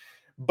course.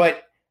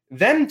 But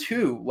them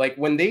too, like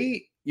when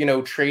they,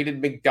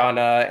 traded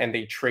McDonough and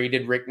they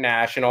traded Rick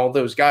Nash and all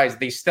those guys,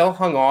 they still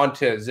hung on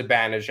to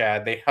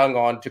Zibanejad. They hung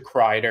on to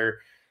Kreider.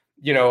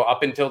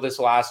 Up until this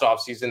last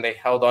offseason, they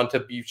held on to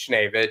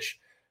Buchnevich.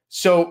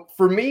 So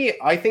for me,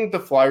 I think the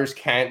Flyers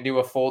can't do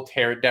a full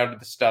tear it down to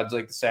the studs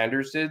like the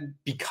Sanders did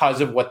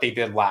because of what they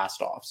did last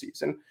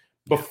offseason.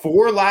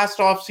 Before last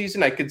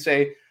offseason, I could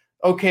say,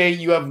 okay,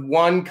 you have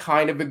one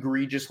kind of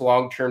egregious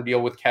long-term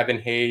deal with Kevin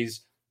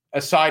Hayes.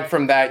 Aside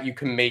from that, you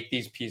can make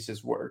these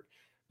pieces work.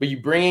 But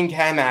you bring in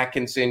Cam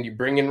Atkinson, you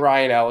bring in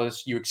Ryan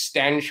Ellis, you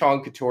extend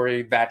Sean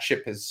Couturier, that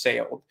ship has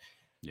sailed.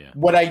 Yeah.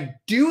 What I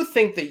do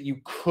think that you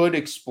could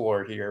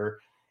explore here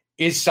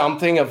is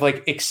something of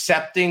like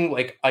accepting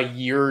like a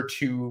year or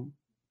two,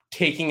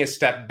 taking a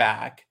step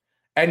back,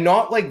 and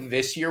not like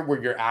this year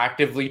where you're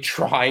actively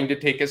trying to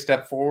take a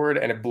step forward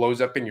and it blows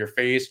up in your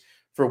face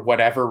for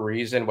whatever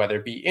reason, whether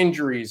it be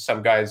injuries,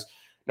 some guys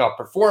not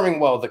performing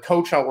well, the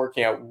coach not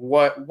working out,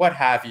 what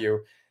have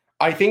you.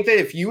 I think that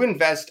if you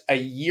invest a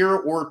year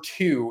or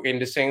two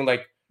into saying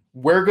like,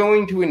 we're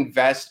going to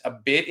invest a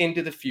bit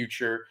into the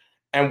future,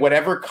 and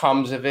whatever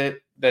comes of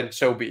it, then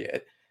so be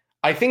it.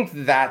 I think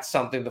that's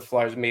something the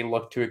Flyers may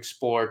look to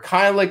explore,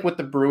 kind of like what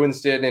the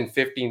Bruins did in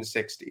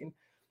 15-16.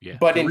 Yeah,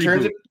 but in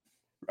terms of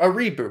a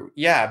reboot,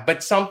 yeah,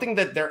 but something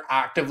that they're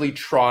actively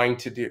trying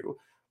to do.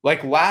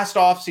 Like last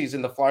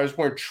offseason, the Flyers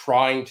weren't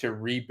trying to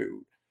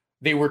reboot.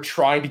 They were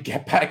trying to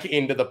get back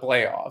into the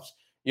playoffs.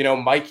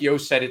 Mike Yeo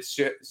said it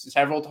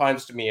several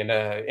times to me in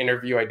an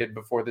interview I did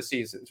before the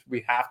season.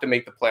 We have to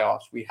make the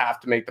playoffs. We have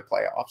to make the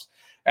playoffs.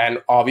 And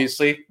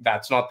obviously,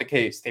 that's not the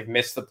case. They've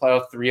missed the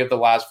playoffs 3 of the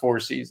last 4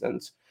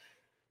 seasons.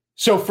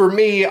 So for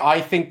me, I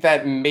think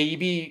that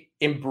maybe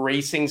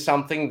embracing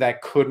something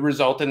that could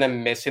result in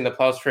them missing the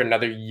playoffs for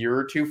another year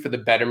or two for the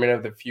betterment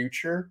of the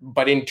future.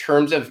 But in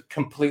terms of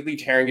completely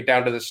tearing it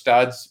down to the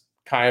studs,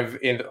 kind of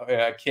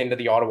akin to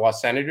the Ottawa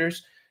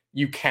Senators,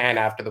 you can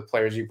after the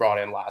players you brought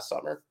in last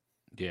summer.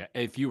 Yeah,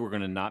 if you were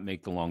going to not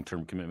make the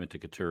long-term commitment to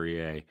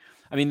Couturier,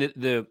 I mean,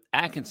 the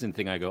Atkinson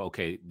thing, I go,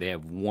 okay, they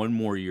have one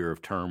more year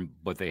of term,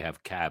 but they have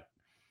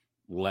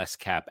less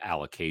cap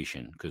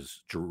allocation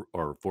because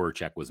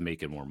Voracek was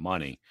making more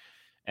money,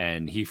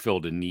 and he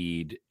filled a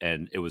need,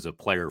 and it was a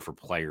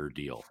player-for-player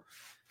deal.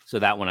 So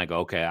that one, I go,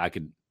 okay, I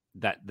could.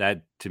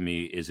 That to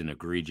me isn't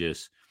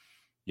egregious.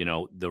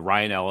 The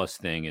Ryan Ellis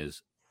thing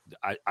is,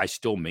 I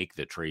still make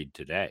the trade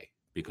today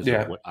because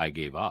of what I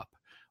gave up.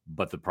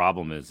 But the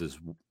problem is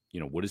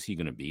what is he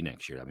going to be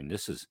next year? I mean,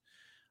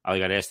 I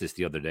got asked this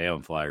the other day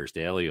on Flyers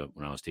Daily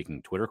when I was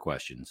taking Twitter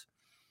questions.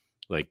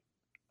 Like,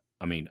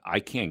 I mean, I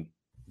can't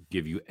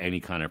give you any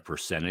kind of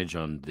percentage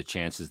on the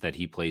chances that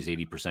he plays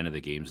 80% of the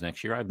games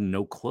next year. I have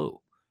no clue.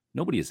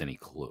 Nobody has any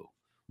clue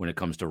when it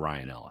comes to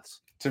Ryan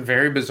Ellis. It's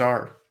very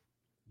bizarre.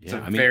 Yeah,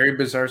 it's a very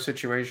bizarre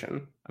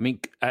situation. I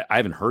mean, I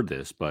haven't heard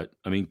this, but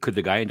I mean, could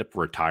the guy end up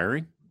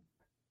retiring?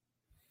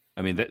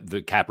 I mean,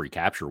 the cap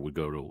recapture would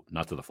go to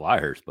not to the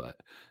Flyers, but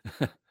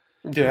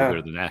go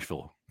to the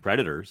Nashville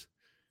Predators,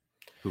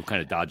 who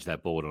kind of dodged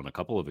that bullet on a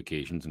couple of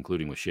occasions,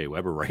 including with Shea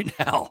Weber right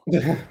now.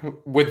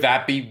 Would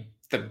that be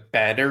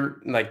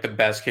the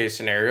best case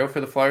scenario for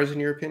the Flyers, in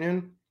your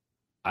opinion?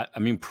 I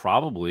mean,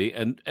 probably.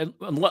 And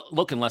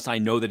look, unless I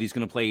know that he's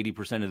going to play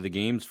 80% of the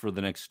games for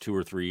the next 2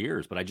 or 3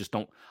 years, but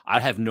I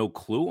have no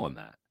clue on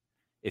that.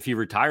 If he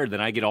retired,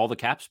 then I get all the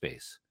cap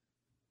space.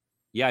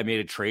 Yeah, I made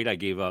a trade. I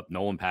gave up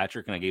Nolan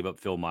Patrick and I gave up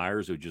Phil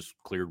Myers, who just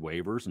cleared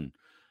waivers,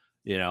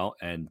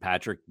 and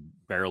Patrick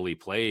barely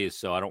plays,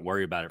 so I don't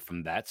worry about it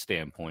from that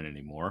standpoint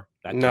anymore.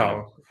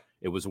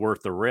 It was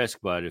worth the risk,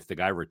 but if the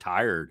guy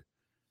retired,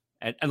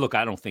 and look,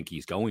 I don't think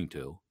he's going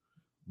to,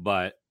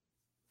 but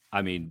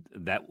I mean,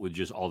 that would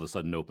just all of a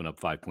sudden open up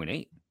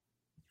 5.8.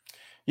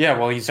 Yeah,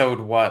 well, he's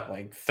owed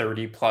like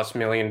 $30+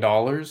 million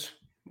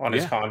on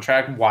his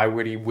contract. Why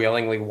would he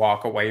willingly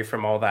walk away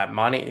from all that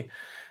money?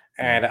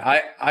 And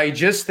I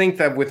just think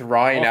that with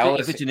Ryan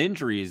Ellis, if it's an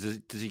injury,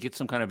 does he get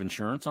some kind of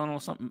insurance on or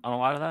something on a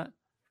lot of that?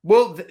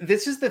 Well,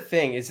 this is the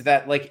thing, is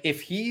that like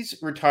if he's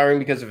retiring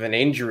because of an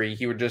injury,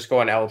 he would just go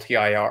on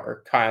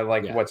LTIR, kind of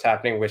like what's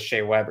happening with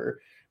Shea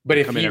Weber. But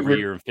if come he in every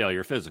year and fail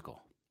your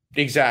physical.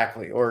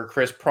 Exactly, or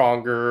Chris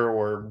Pronger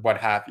or what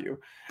have you.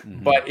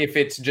 But if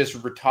it's just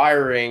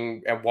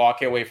retiring and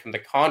walking away from the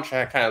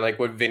contract, kind of like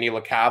what Vinny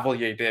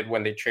LeCavalier did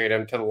when they traded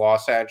him to the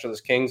Los Angeles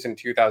Kings in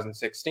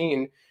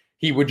 2016,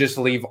 he would just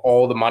leave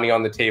all the money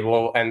on the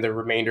table and the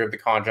remainder of the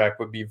contract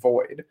would be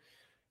void.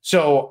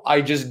 So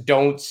I just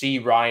don't see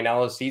Ryan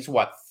Ellis. He's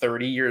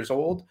 30 years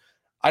old?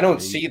 I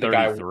don't see the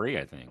guy. 33,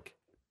 I think.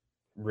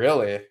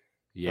 Really?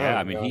 Yeah,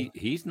 I mean,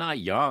 he's not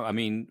young. I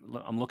mean,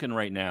 I'm looking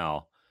right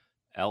now.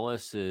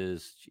 Ellis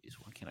is,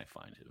 why can't I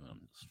find him on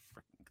this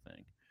freaking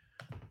thing?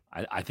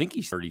 I think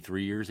he's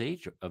 33 years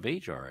of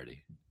age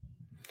already.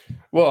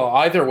 Well,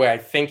 either way, I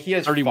think he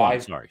has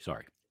 31.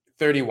 Sorry.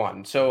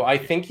 31. So I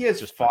think he has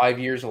just 5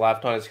 years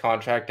left on his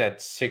contract at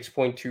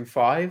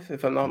 6.25,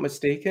 if I'm not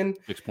mistaken.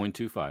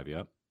 6.25,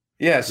 yeah.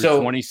 Yeah,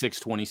 so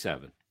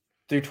 26-27.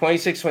 Through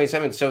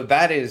 26-27. So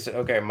that is,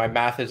 okay, my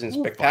math isn't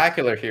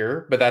spectacular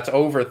here, but that's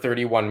over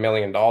 $31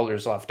 million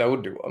left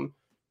owed to him.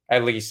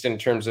 At least in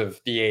terms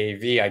of the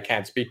AAV. I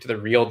can't speak to the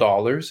real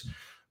dollars.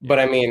 But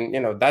I mean,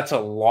 that's a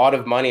lot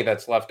of money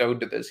that's left owed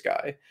to this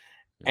guy.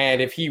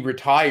 And if he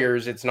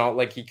retires, it's not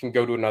like he can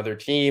go to another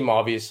team.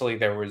 Obviously,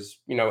 there was,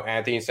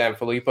 Anthony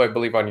Sanfilippo, I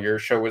believe on your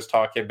show, was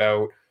talking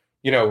about,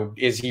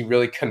 is he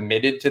really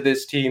committed to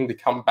this team to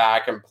come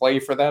back and play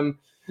for them?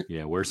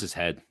 Yeah, where's his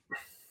head?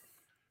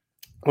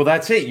 Well,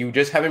 that's it. You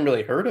just haven't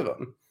really heard of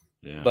him.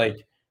 Yeah.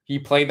 Like, he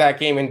played that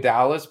game in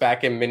Dallas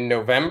back in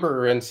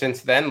mid-November, and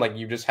since then, like,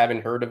 you just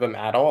haven't heard of him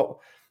at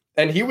all.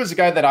 And he was a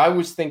guy that I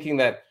was thinking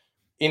that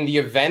in the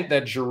event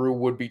that Giroux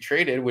would be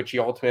traded, which he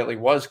ultimately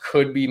was,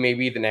 could be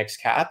maybe the next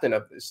captain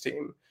of this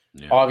team.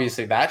 Yeah.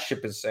 Obviously, that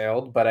ship has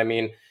sailed, but I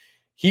mean,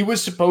 he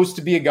was supposed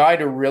to be a guy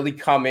to really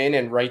come in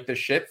and right the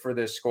ship for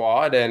this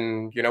squad,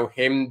 and,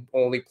 him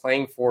only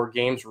playing 4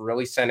 games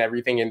really sent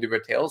everything into a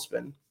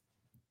tailspin.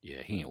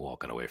 Yeah, he ain't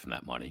walking away from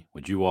that money.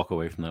 Would you walk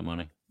away from that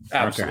money? Absolutely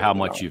I don't care how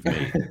much you've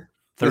made.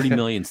 30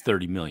 million is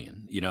 30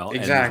 million, Exactly.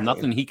 And there's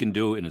nothing he can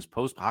do in his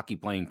post-hockey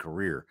playing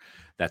career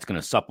that's going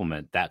to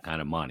supplement that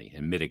kind of money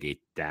and mitigate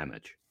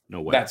damage.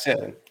 No way. That's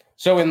it.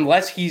 So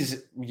unless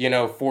he's,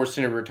 forced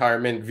into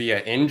retirement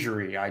via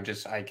injury, I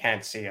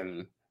can't see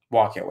him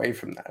walking away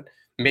from that.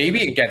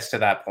 Maybe it gets to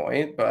that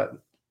point, but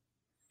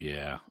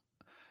yeah.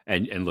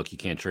 And look, you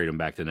can't trade him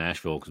back to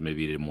Nashville because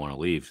maybe he didn't want to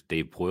leave.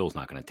 Dave Poile's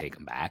not going to take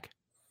him back.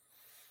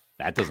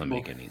 That doesn't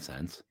make any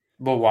sense.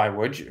 Well, why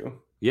would you?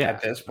 Yeah,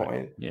 at this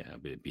point. Yeah,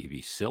 it'd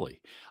be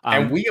silly.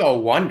 And we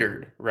all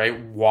wondered, right?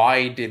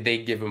 Why did they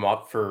give him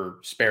up for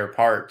spare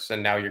parts?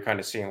 And now you're kind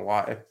of seeing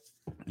why.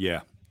 Yeah,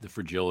 the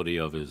fragility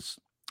of his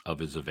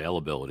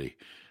availability.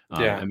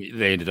 Yeah, I mean,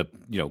 they ended up,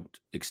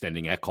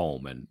 extending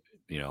Ekholm and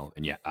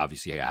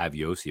obviously I have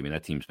Yossi. I mean,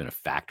 that team's been a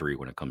factory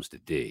when it comes to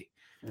D.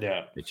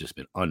 Yeah, it's just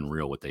been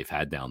unreal what they've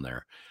had down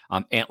there.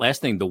 And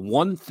last thing, the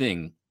one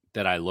thing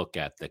that I look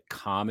at, the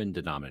common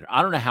denominator.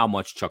 I don't know how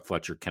much Chuck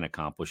Fletcher can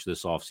accomplish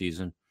this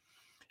offseason.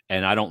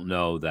 And I don't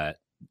know that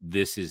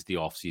this is the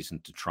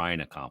offseason to try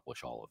and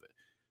accomplish all of it,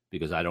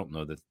 because I don't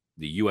know that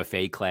the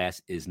UFA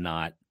class is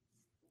not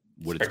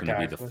what it's going to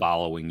be the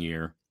following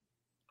year.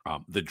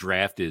 The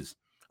draft is,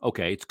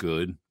 okay, it's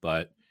good,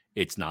 but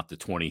it's not the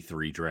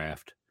 23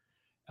 draft.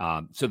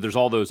 So there's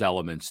all those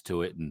elements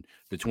to it. And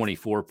the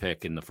 24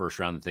 pick in the first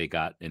round that they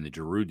got in the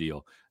Giroux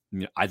deal,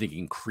 I think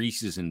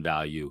increases in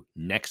value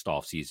next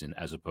offseason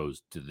as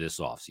opposed to this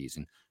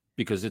offseason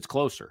because it's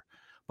closer.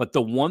 But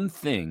the one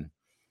thing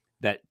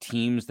that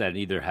teams that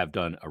either have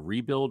done a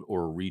rebuild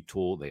or a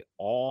retool, they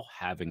all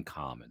have in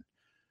common.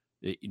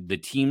 The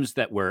teams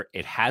that where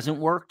it hasn't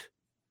worked,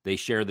 they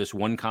share this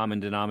one common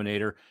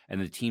denominator, and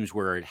the teams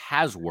where it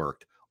has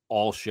worked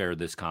all share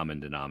this common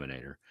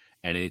denominator,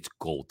 and it's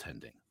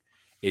goaltending.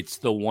 It's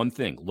the one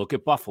thing. Look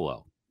at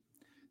Buffalo.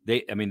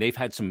 They've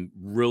had some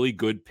really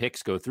good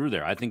picks go through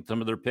there. I think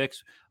some of their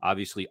picks,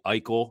 obviously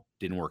Eichel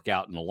didn't work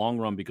out in the long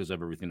run because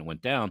of everything that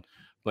went down.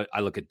 But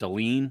I look at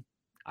Dahlin,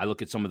 I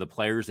look at some of the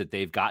players that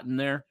they've gotten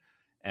there,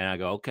 and I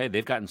go, okay,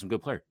 they've gotten some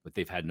good players, but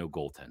they've had no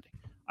goaltending.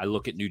 I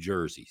look at New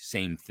Jersey,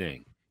 same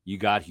thing. You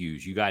got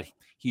Hughes, you got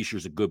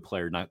Hischier's a good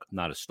player,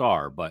 not a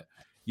star, but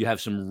you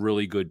have some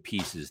really good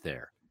pieces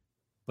there,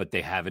 but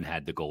they haven't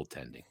had the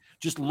goaltending.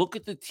 Just look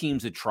at the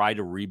teams that try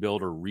to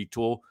rebuild or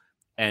retool.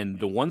 And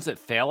the ones that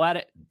fail at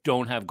it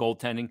don't have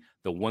goaltending.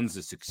 The ones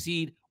that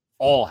succeed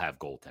all have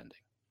goaltending.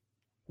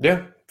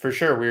 Yeah, for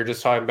sure. We were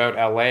just talking about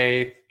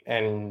LA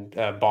and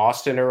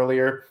Boston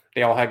earlier.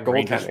 They all had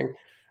goaltending.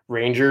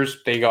 Rangers,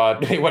 they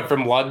went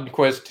from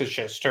Lundqvist to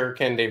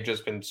Shesterkin. They've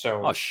just been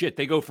so... Oh, shit.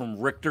 They go from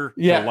Richter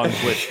to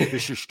Lundqvist to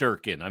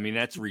Shesterkin. I mean,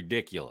 that's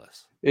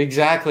ridiculous.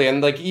 Exactly.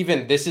 And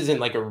even this isn't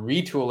like a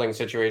retooling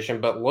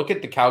situation, but look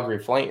at the Calgary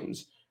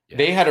Flames. Yeah.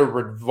 They had a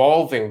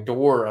revolving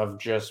door of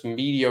just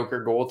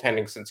mediocre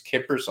goaltending since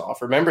Kiprusoff.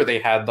 Remember, they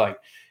had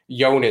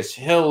Jonas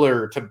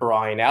Hiller to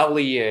Brian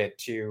Elliott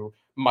to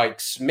Mike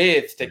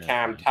Smith to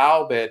Cam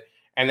Talbot.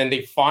 And then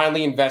they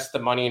finally invest the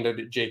money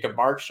into Jacob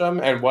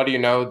Markstrom. And what do you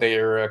know?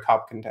 They're a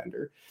cup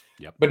contender.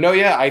 Yep. But no,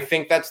 yeah, I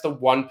think that's the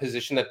one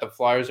position that the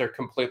Flyers are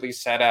completely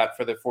set at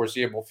for the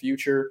foreseeable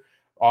future.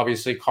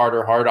 Obviously,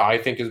 Carter Hart, I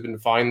think, has been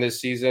fine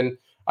this season.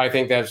 I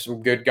think they have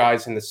some good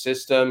guys in the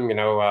system.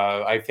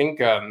 I think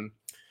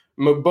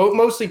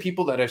mostly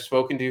people that I've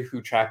spoken to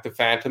who track the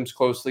Phantoms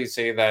closely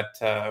say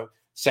that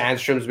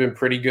Sandstrom's been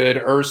pretty good.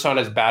 Urson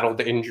has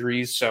battled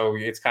injuries, so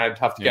it's kind of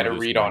tough to get a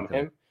read on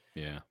him.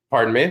 Yeah.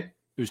 Pardon me?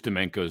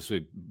 Ustimenko's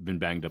been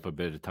banged up a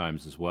bit at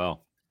times as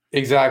well.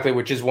 Exactly,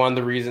 which is one of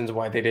the reasons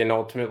why they didn't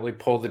ultimately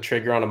pull the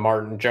trigger on a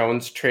Martin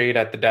Jones trade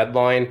at the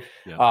deadline.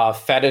 Yeah.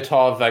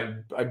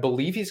 Fedotov, I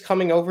believe he's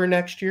coming over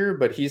next year,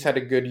 but he's had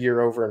a good year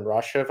over in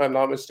Russia, if I'm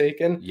not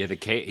mistaken. Yeah,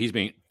 he's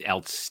been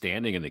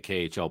outstanding in the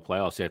KHL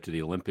playoffs after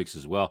the Olympics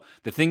as well.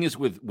 The thing is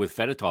with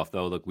Fedotov,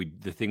 though,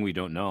 the thing we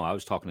don't know, I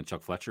was talking to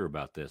Chuck Fletcher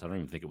about this. I don't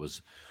even think it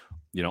was,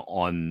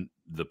 on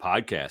the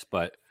podcast,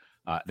 but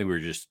I think we were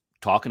just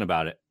talking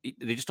about it.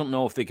 They just don't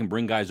know if they can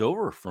bring guys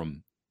over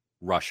from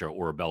Russia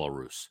or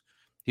Belarus.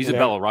 He's a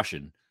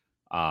Belarusian,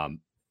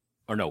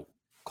 or no,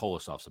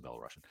 Kolosov's a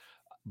Belarusian,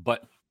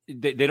 but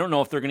they don't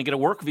know if they're going to get a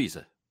work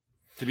visa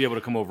to be able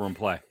to come over and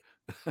play.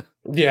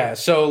 Yeah,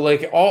 so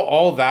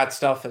all that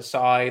stuff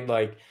aside,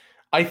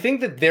 I think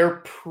that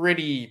they're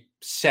pretty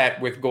set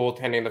with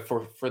goaltending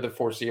for the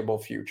foreseeable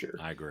future.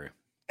 I agree,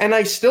 and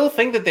I still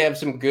think that they have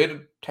some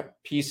good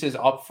pieces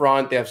up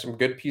front. They have some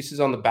good pieces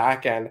on the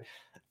back end.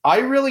 I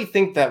really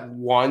think that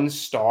one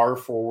star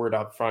forward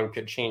up front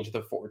could change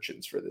the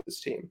fortunes for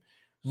this team.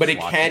 But it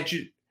can't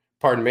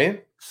pardon me?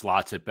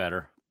 Slots it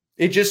better.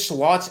 It just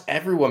slots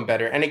everyone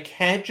better. And it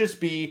can't just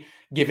be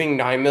giving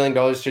 $9 million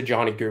to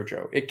Johnny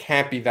Gaudreau. It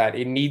can't be that.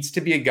 It needs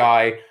to be a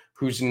guy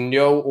who's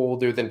no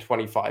older than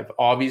 25.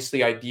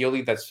 Obviously,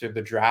 ideally, that's through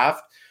the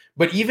draft.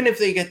 But even if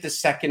they get the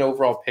second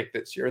overall pick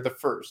this year, the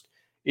first,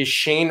 is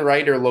Shane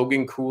Wright or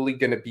Logan Cooley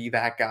going to be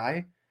that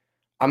guy?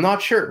 I'm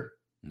not sure.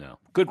 No.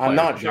 Good players, I'm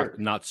not sure.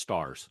 Not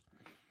stars.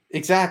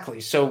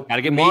 Exactly. So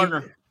Gotta get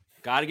Marner.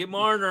 Gotta get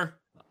Marner.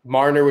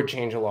 Marner would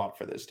change a lot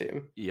for this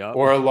team. Yeah.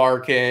 Or a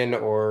Larkin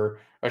or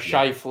a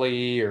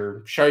Scheifele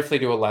or Scheifele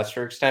to a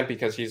lesser extent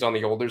because he's on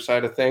the older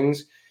side of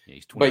things. Yeah,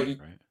 he's 20, right?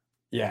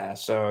 Yeah,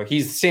 so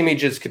he's the same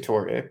age as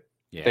Couturier.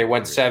 Yeah, they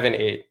went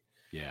 7-8.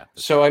 Yeah.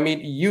 So I mean,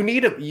 you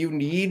need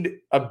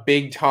a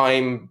big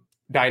time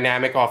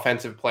dynamic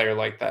offensive player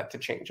like that to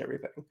change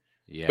everything.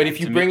 Yeah. But if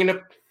you bring in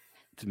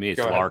to me,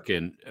 it's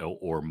Larkin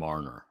or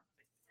Marner.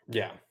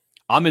 Yeah.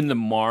 I'm in the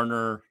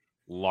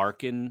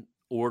Marner-Larkin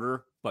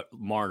order, but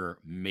Marner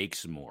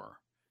makes more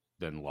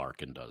than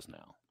Larkin does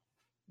now.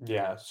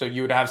 Yeah, so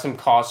you would have some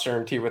cost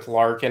certainty with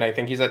Larkin. I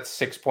think he's at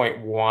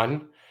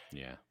 6.1.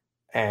 Yeah.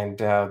 And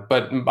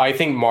but I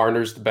think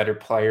Marner's the better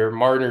player.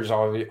 Marner's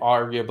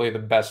arguably the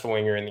best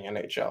winger in the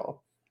NHL.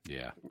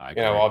 Yeah, I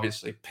agree.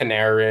 Obviously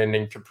Panarin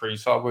and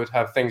Kaprizov would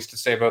have things to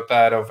say about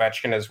that,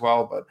 Ovechkin as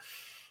well, but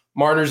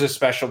Marner's a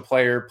special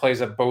player,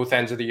 plays at both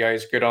ends of the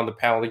ice, good on the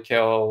penalty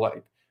kill,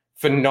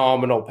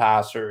 phenomenal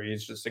passer.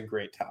 He's just a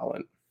great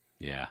talent.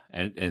 Yeah,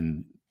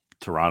 and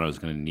Toronto is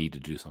going to need to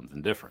do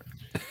something different.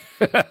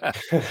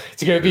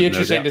 It's going to be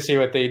interesting to see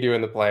what they do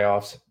in the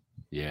playoffs.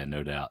 Yeah,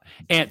 no doubt.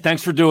 Ant,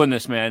 thanks for doing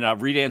this, man.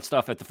 Read Ant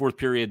stuff at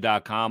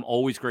thefourthperiod.com.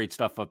 Always great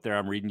stuff up there.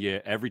 I'm reading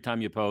you every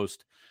time you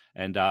post.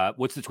 And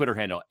what's the Twitter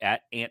handle?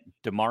 At Ant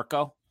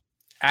DeMarco?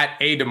 At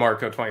A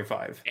DeMarco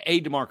 25.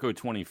 A DeMarco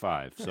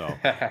 25. So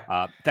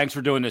thanks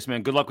for doing this,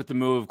 man. Good luck with the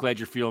move. Glad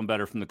you're feeling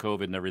better from the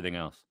COVID and everything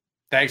else.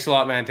 Thanks a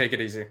lot, man. Take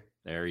it easy.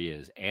 There he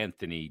is.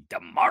 Anthony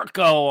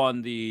DeMarco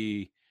on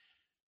the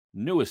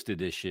newest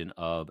edition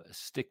of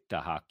Stick to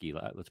Hockey.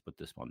 Let's put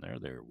this one there.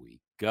 There we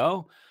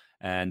go.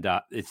 And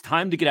it's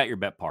time to get out your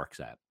BetParx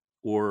app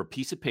or a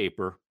piece of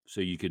paper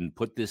so you can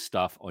put this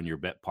stuff on your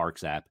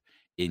BetParx app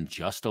in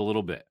just a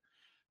little bit,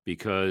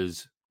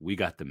 because we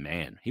got the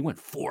man. He went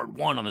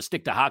 4-1 on the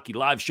Stick to Hockey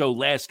live show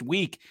last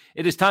week.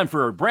 It is time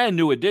for a brand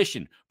new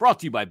edition brought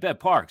to you by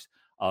BetParx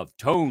of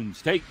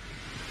Tone's Take.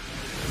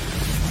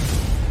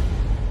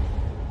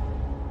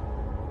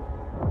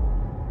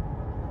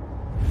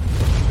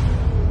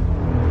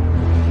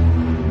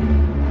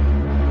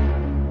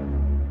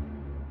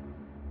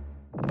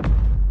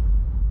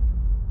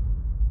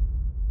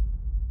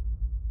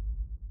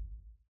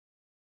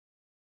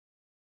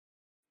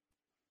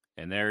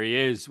 And there he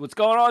is. What's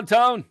going on,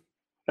 Tone?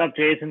 What's up,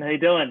 Jason? How you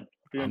doing?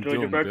 You enjoyed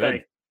your birthday?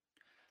 Good.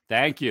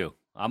 Thank you.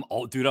 I'm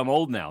old, dude. I'm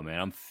old now,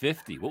 man. I'm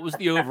 50. What was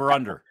the over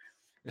under?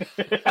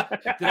 Did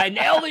I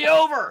nail the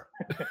over?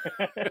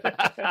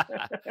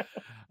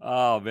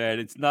 Oh man,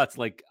 it's nuts.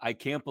 I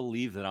can't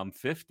believe that I'm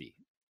 50.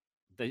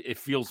 It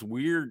feels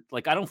weird.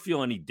 I don't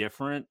feel any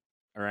different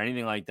or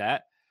anything like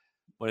that,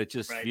 but it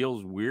just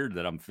feels weird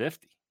that I'm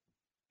 50.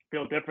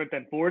 Feel different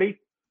than 40?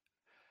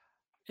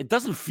 It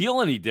doesn't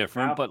feel any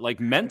different, but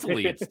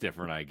mentally it's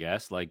different, I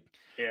guess.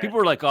 People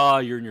are like, oh,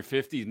 you're in your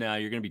 50s now.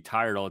 You're going to be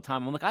tired all the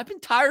time. I'm like, I've been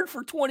tired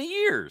for 20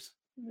 years.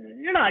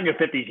 You're not in your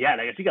 50s yet.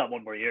 I guess you got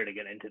one more year to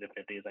get into the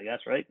 50s, I guess,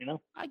 right?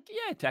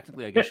 Yeah,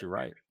 technically, I guess you're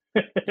right.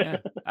 Yeah,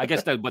 I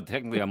guess that, but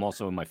technically I'm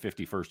also in my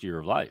 51st year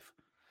of life.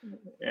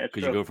 Yeah,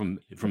 because you go from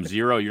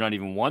zero, you're not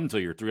even one until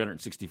you're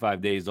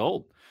 365 days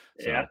old.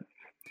 So,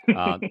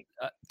 yeah.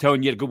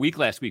 Tone, you had a good week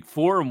last week.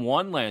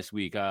 4-1 last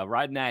week,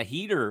 riding that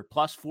heater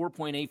plus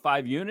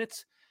 4.85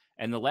 units.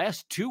 And the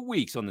last 2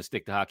 weeks on the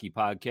Stick to Hockey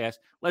podcast,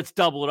 let's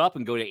double it up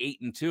and go to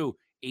 8-2,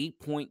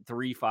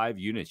 8.35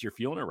 units. You're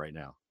feeling it right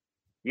now.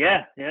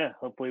 Yeah.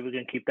 Hopefully we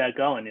can keep that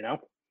going,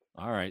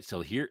 All right.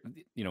 So here,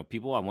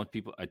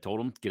 I told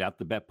them, get out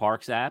the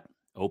BetParx app,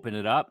 open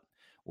it up,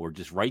 or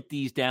just write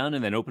these down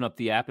and then open up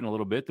the app in a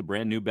little bit, the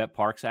brand new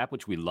BetParx app,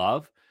 which we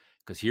love.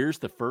 Because here's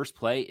the first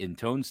play in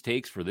Tone's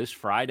Takes for this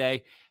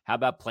Friday. How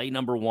about play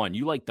number 1?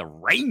 You like the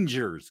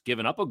Rangers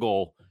giving up a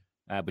goal,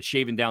 but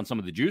shaving down some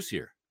of the juice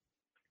here.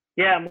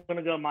 Yeah, I'm going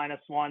to go -1.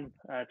 It's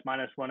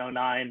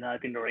 -109. I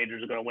think the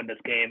Rangers are going to win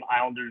this game.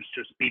 Islanders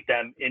just beat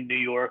them in New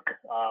York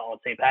on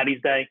St.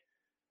 Patty's Day.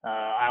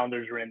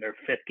 Islanders are in their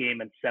 5th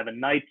game in 7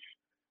 nights.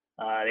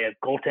 They have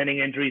goaltending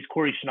injuries.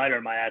 Corey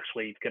Schneider might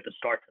actually get the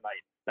start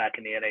tonight back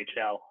in the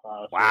NHL.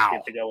 Wow. So I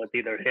have to go with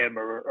either him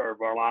or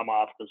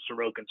Varlamov because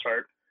Sorokin's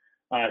hurt.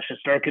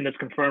 Shesterkin is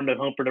confirmed at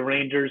home for the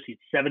Rangers. He's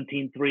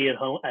 17-3 at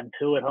home and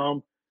 2 at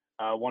home,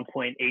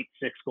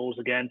 1.86 goals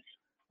against,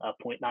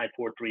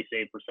 0.943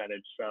 save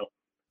percentage. So,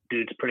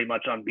 dude's pretty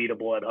much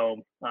unbeatable at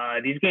home.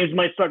 These games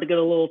might start to get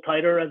a little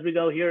tighter as we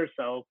go here.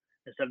 So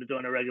instead of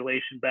doing a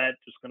regulation bet,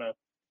 just gonna,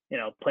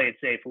 play it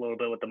safe a little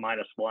bit with the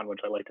 -1, which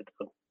I like to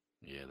do.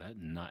 Yeah, that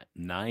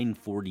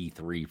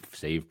 943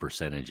 save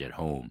percentage at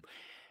home.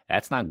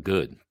 That's not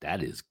good.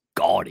 That is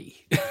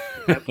gaudy.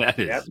 That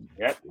is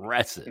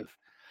impressive.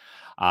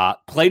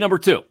 Play number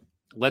 2.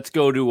 Let's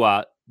go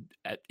to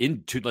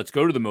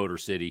the Motor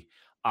City.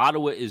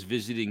 Ottawa is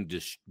visiting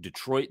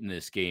Detroit in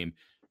this game,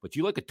 but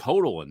you like a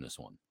total in this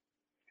one.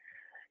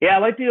 Yeah, I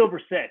like the over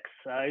 6.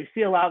 You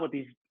see a lot with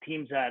these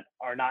teams that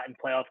are not in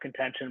playoff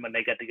contention. When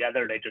they get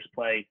together, they just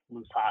play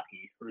loose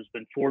hockey. There's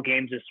been 4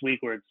 games this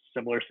week where it's a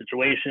similar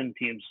situation.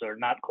 Teams are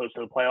not close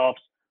to the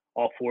playoffs.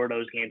 All 4 of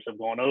those games have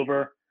gone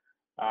over.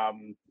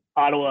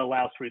 Ottawa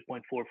allows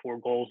 3.44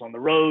 goals on the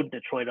road.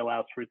 Detroit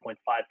allows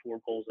 3.54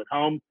 goals at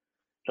home.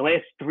 The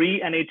last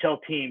 3 NHL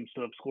teams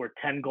to have scored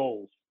 10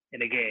 goals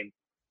in a game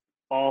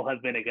all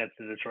have been against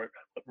the Detroit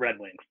Red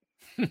Wings.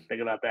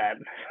 Think about that.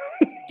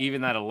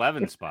 Even that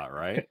 11 spot,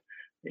 right?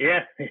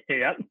 Yeah.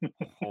 Yep.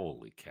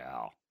 Holy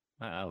cow.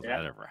 How does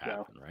that ever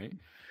happen, right?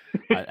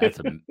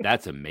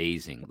 That's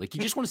amazing. Like,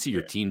 you just want to see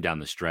your team down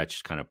the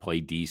stretch kind of play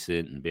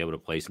decent and be able to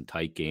play some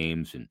tight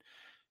games, and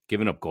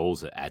giving up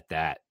goals at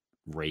that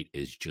rate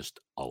is just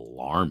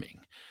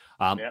alarming.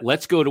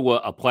 Let's go to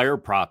a player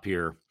prop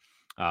here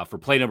for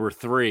play number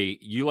 3.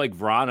 You like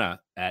Vrana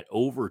at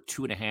over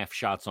 2.5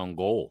 shots on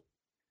goal.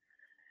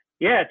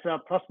 Yeah, it's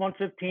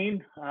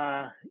 +115.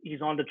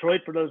 He's on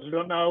Detroit, for those who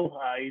don't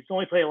know. He's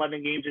only played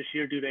 11 games this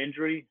year due to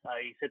injury.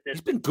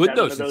 He's been good,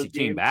 though, since he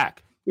came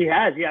back. He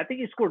has, yeah. I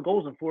think he scored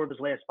goals in 4 of his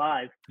last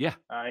 5. Yeah.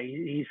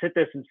 He's hit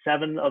this in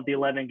 7 of the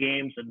 11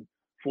 games and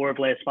 4 of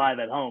the last 5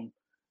 at home.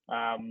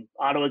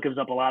 Ottawa gives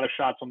up a lot of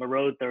shots on the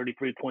road,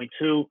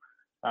 33.2.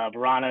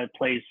 Vrana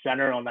plays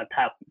center on that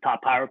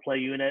top power play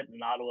unit,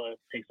 and Ottawa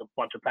takes a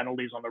bunch of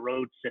penalties on the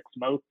road, 6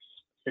 most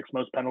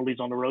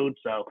penalties on the road.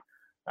 So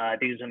I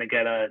think he's going to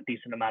get a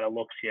decent amount of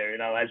looks here.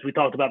 As we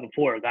talked about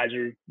before, guys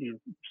you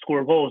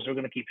score goals, they're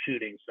going to keep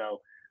shooting.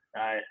 So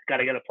got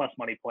to get a plus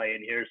money play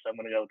in here. So I'm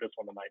going to go with this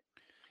one tonight.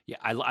 Yeah,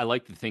 I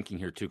like the thinking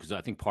here, too, because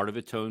I think part of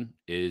it, Tone,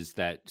 is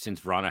that since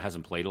Vrana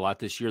hasn't played a lot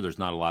this year, there's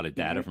not a lot of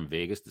data from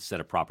Vegas to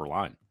set a proper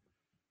line.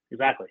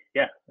 Exactly.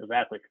 Yeah,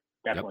 exactly.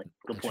 Definitely. Yep.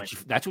 Good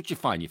point. That's what you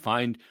find. You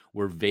find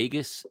where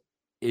Vegas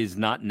is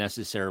not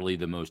necessarily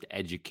the most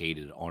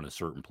educated on a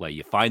certain play.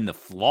 You find the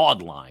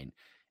flawed line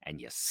and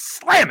you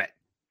slam it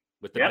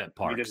with the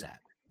BetParx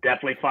app.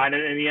 Definitely find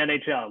it in the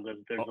NHL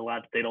because there's a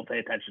lot they don't pay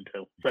attention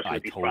to. Especially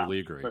with these props.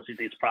 Agree. Especially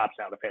these props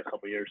out the past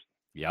couple of years.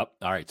 Yep.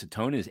 All right. So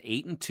Tone is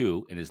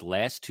 8-2 in his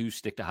last 2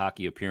 stick to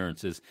hockey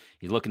appearances.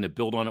 He's looking to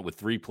build on it with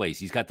 3 plays.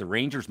 He's got the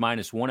Rangers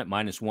 -1 at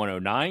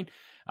 -109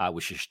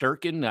 with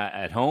Shesterkin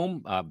at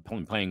home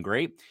playing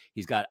great.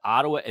 He's got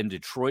Ottawa and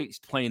Detroit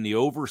playing the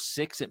over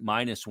 6 at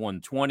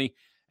 -120.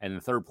 And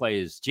the third play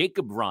is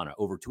Jacob Vrana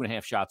over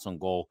 2.5 shots on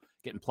goal,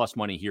 getting plus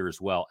money here as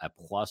well at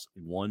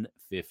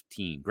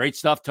 +115. Great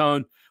stuff,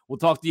 Tone. We'll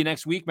talk to you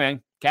next week,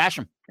 man. Cash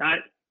him. All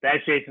right.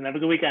 Thanks, Jason. Have a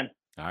good weekend.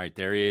 All right,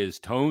 there he is.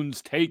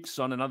 Tone's Takes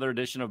on another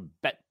edition of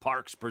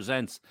BetParx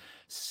presents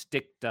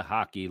Stick to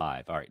Hockey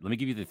Live. All right, let me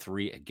give you the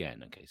 3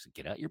 again. Okay, so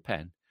get out your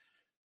pen.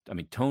 I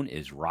mean, Tone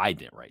is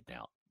riding it right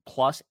now.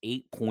 Plus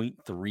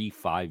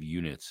 8.35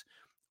 units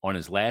on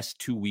his last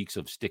 2 weeks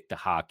of Stick to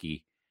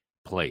Hockey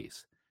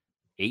plays.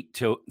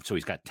 So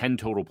he's got 10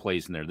 total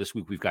plays in there. This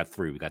week we've got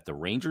 3. We got the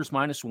Rangers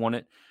 -1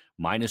 at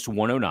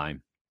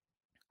 -109.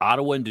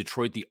 Ottawa and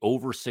Detroit, the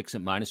over 6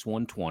 at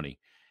 -120.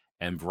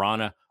 And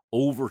Vrana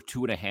over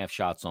 2.5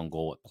 shots on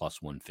goal at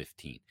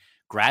 +115.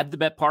 Grab the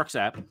BetParx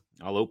app.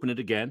 I'll open it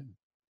again.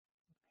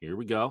 Here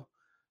we go.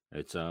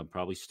 It's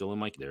probably still in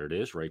my. There it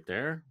is, right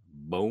there.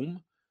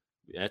 Boom.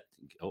 I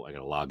got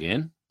to log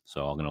in.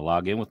 So I'm going to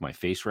log in with my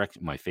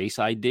face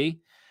ID,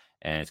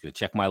 and it's going to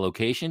check my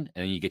location,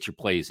 and then you get your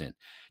plays in.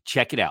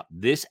 Check it out.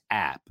 This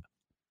app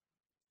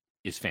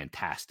is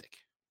fantastic.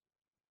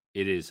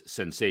 It is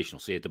sensational.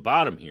 See, at the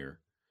bottom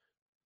here,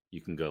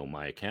 you can go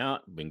my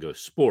account, then go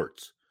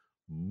sports,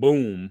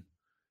 boom,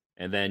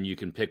 and then you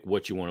can pick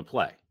what you want to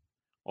play.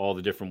 All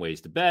the different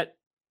ways to bet,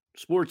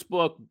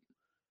 sportsbook.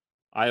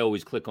 I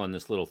always click on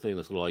this little thing,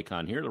 this little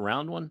icon here, the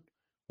round one,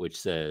 which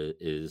says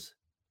is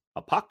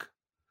a puck,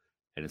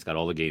 and it's got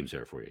all the games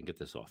there for you. And get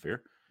this off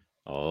here.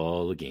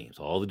 All the games,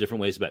 all the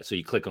different ways to bet. So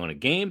you click on a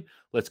game.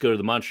 Let's go to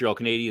the Montreal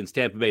Canadiens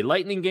Tampa Bay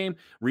Lightning game,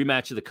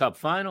 rematch of the Cup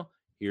final.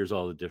 Here's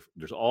all the different.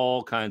 There's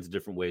all kinds of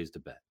different ways to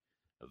bet,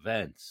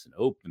 events and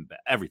open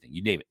bet, everything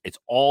you name it. It's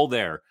all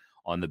there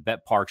on the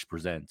BetParx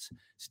Presents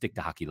Stick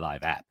to Hockey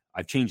Live app.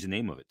 I've changed the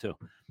name of it too.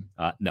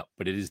 No,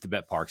 but it is the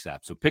BetParx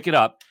app. So pick it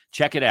up,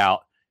 check it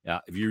out.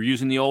 If you're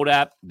using the old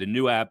app, the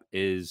new app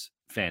is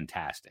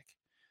fantastic.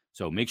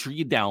 So make sure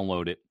you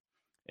download it.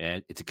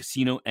 And it's a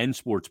casino and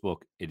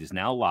sportsbook. It is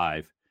now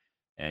live,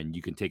 and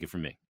you can take it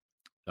from me.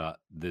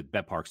 The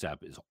BetParx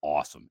app is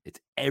awesome. It's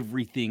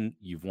everything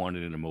you've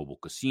wanted in a mobile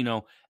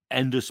casino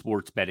and a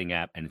sports betting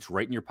app, and it's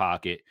right in your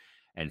pocket,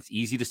 and it's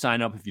easy to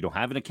sign up if you don't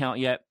have an account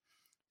yet.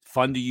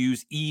 Fun to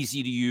use,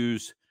 easy to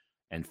use,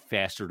 and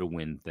faster to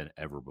win than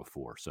ever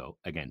before. So,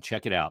 again,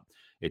 check it out.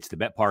 It's the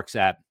BetParx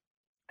app,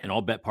 and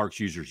all BetParx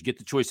users get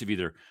the choice of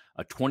either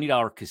a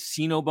 $20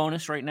 casino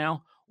bonus right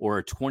now or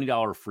a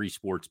 $20 free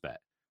sports bet.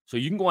 So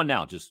you can go on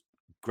now, just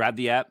grab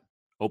the app,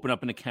 open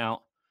up an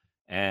account,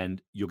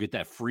 and you'll get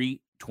that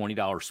free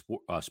 $20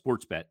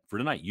 sports bet for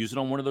tonight. Use it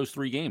on one of those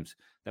 3 games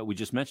that we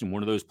just mentioned,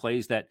 one of those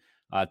plays that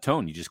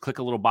Tone, you just click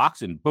a little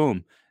box and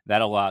boom,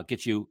 that'll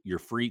get you your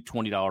free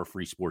 $20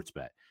 free sports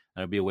bet.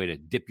 That'll be a way to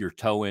dip your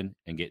toe in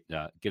and get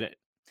it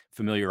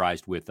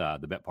familiarized with the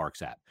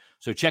BetParx app.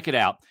 So check it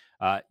out.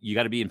 You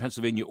got to be in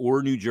Pennsylvania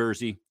or New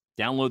Jersey.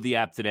 Download the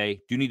app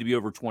today. Do need to be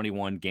over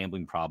 21.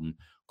 Gambling problem,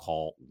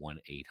 call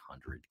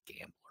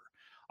 1-800-GAMBLER.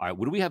 All right,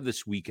 what do we have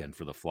this weekend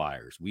for the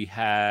Flyers? We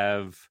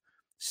have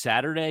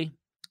Saturday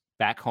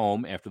back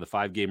home after the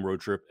 5-game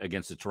road trip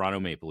against the Toronto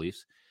Maple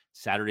Leafs.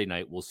 Saturday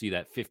night, we'll see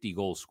that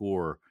 50-goal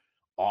scorer,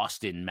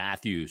 Austin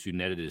Matthews, who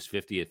netted his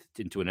 50th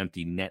into an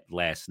empty net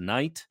last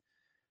night.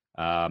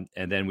 And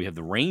then we have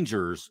the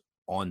Rangers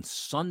on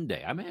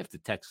Sunday. I may have to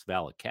text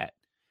Valaket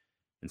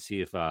and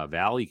see if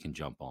Valley can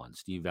jump on.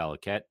 Steve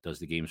Valaket does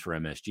the games for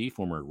MSG,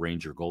 former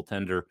Ranger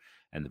goaltender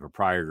and the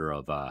proprietor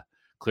of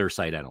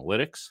Clearsight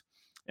Analytics.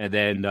 And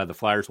then the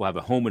Flyers will have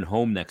a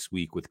home next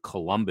week with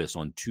Columbus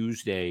on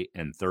Tuesday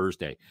and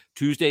Thursday.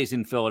 Tuesday's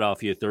in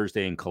Philadelphia,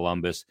 Thursday in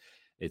Columbus.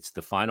 It's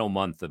the final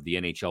month of the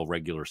NHL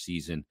regular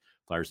season.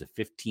 Flyers have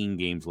 15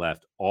 games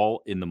left,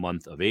 all in the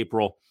month of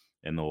April,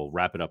 and they'll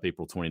wrap it up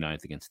April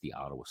 29th against the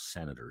Ottawa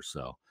Senators.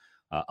 So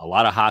a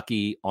lot of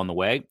hockey on the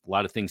way, a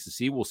lot of things to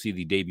see. We'll see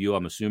the debut,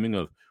 I'm assuming,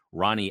 of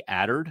Ronnie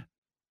Attard.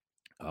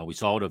 We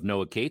saw it of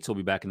Noah Cates. He'll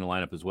be back in the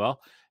lineup as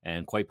well,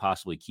 and quite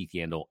possibly Keith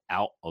Yandel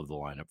out of the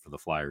lineup for the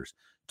Flyers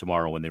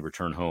tomorrow when they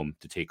return home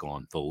to take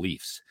on the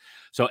Leafs.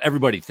 So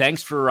everybody,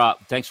 thanks for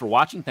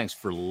watching. Thanks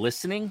for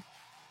listening.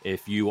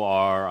 If you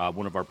are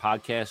one of our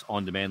podcast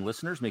on-demand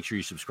listeners, make sure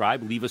you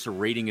subscribe. Leave us a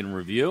rating and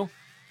review.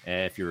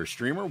 If you're a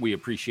streamer, we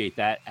appreciate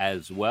that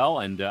as well.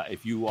 And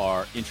if you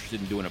are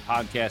interested in doing a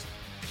podcast,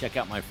 check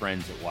out my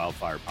friends at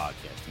Wildfire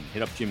Podcasting.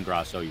 Hit up Jim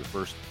Grasso. Your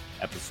first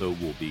episode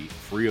will be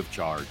free of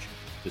charge.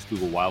 Just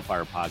Google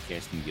Wildfire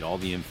Podcasting and get all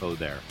the info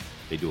there.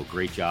 They do a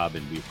great job,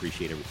 and we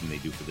appreciate everything they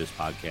do for this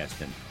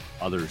podcast and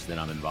others that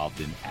I'm involved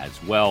in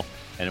as well.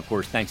 And, of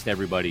course, thanks to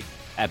everybody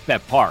at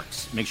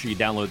BetParx. Make sure you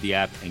download the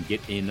app and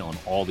get in on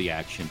all the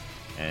action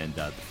and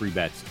the free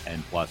bets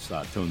and plus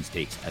Tone's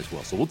takes as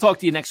well. So we'll talk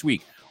to you next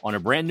week on a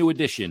brand new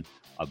edition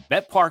of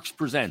BetParx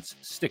Presents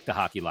Stick to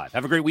Hockey Live.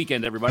 Have a great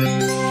weekend,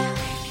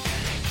 everybody.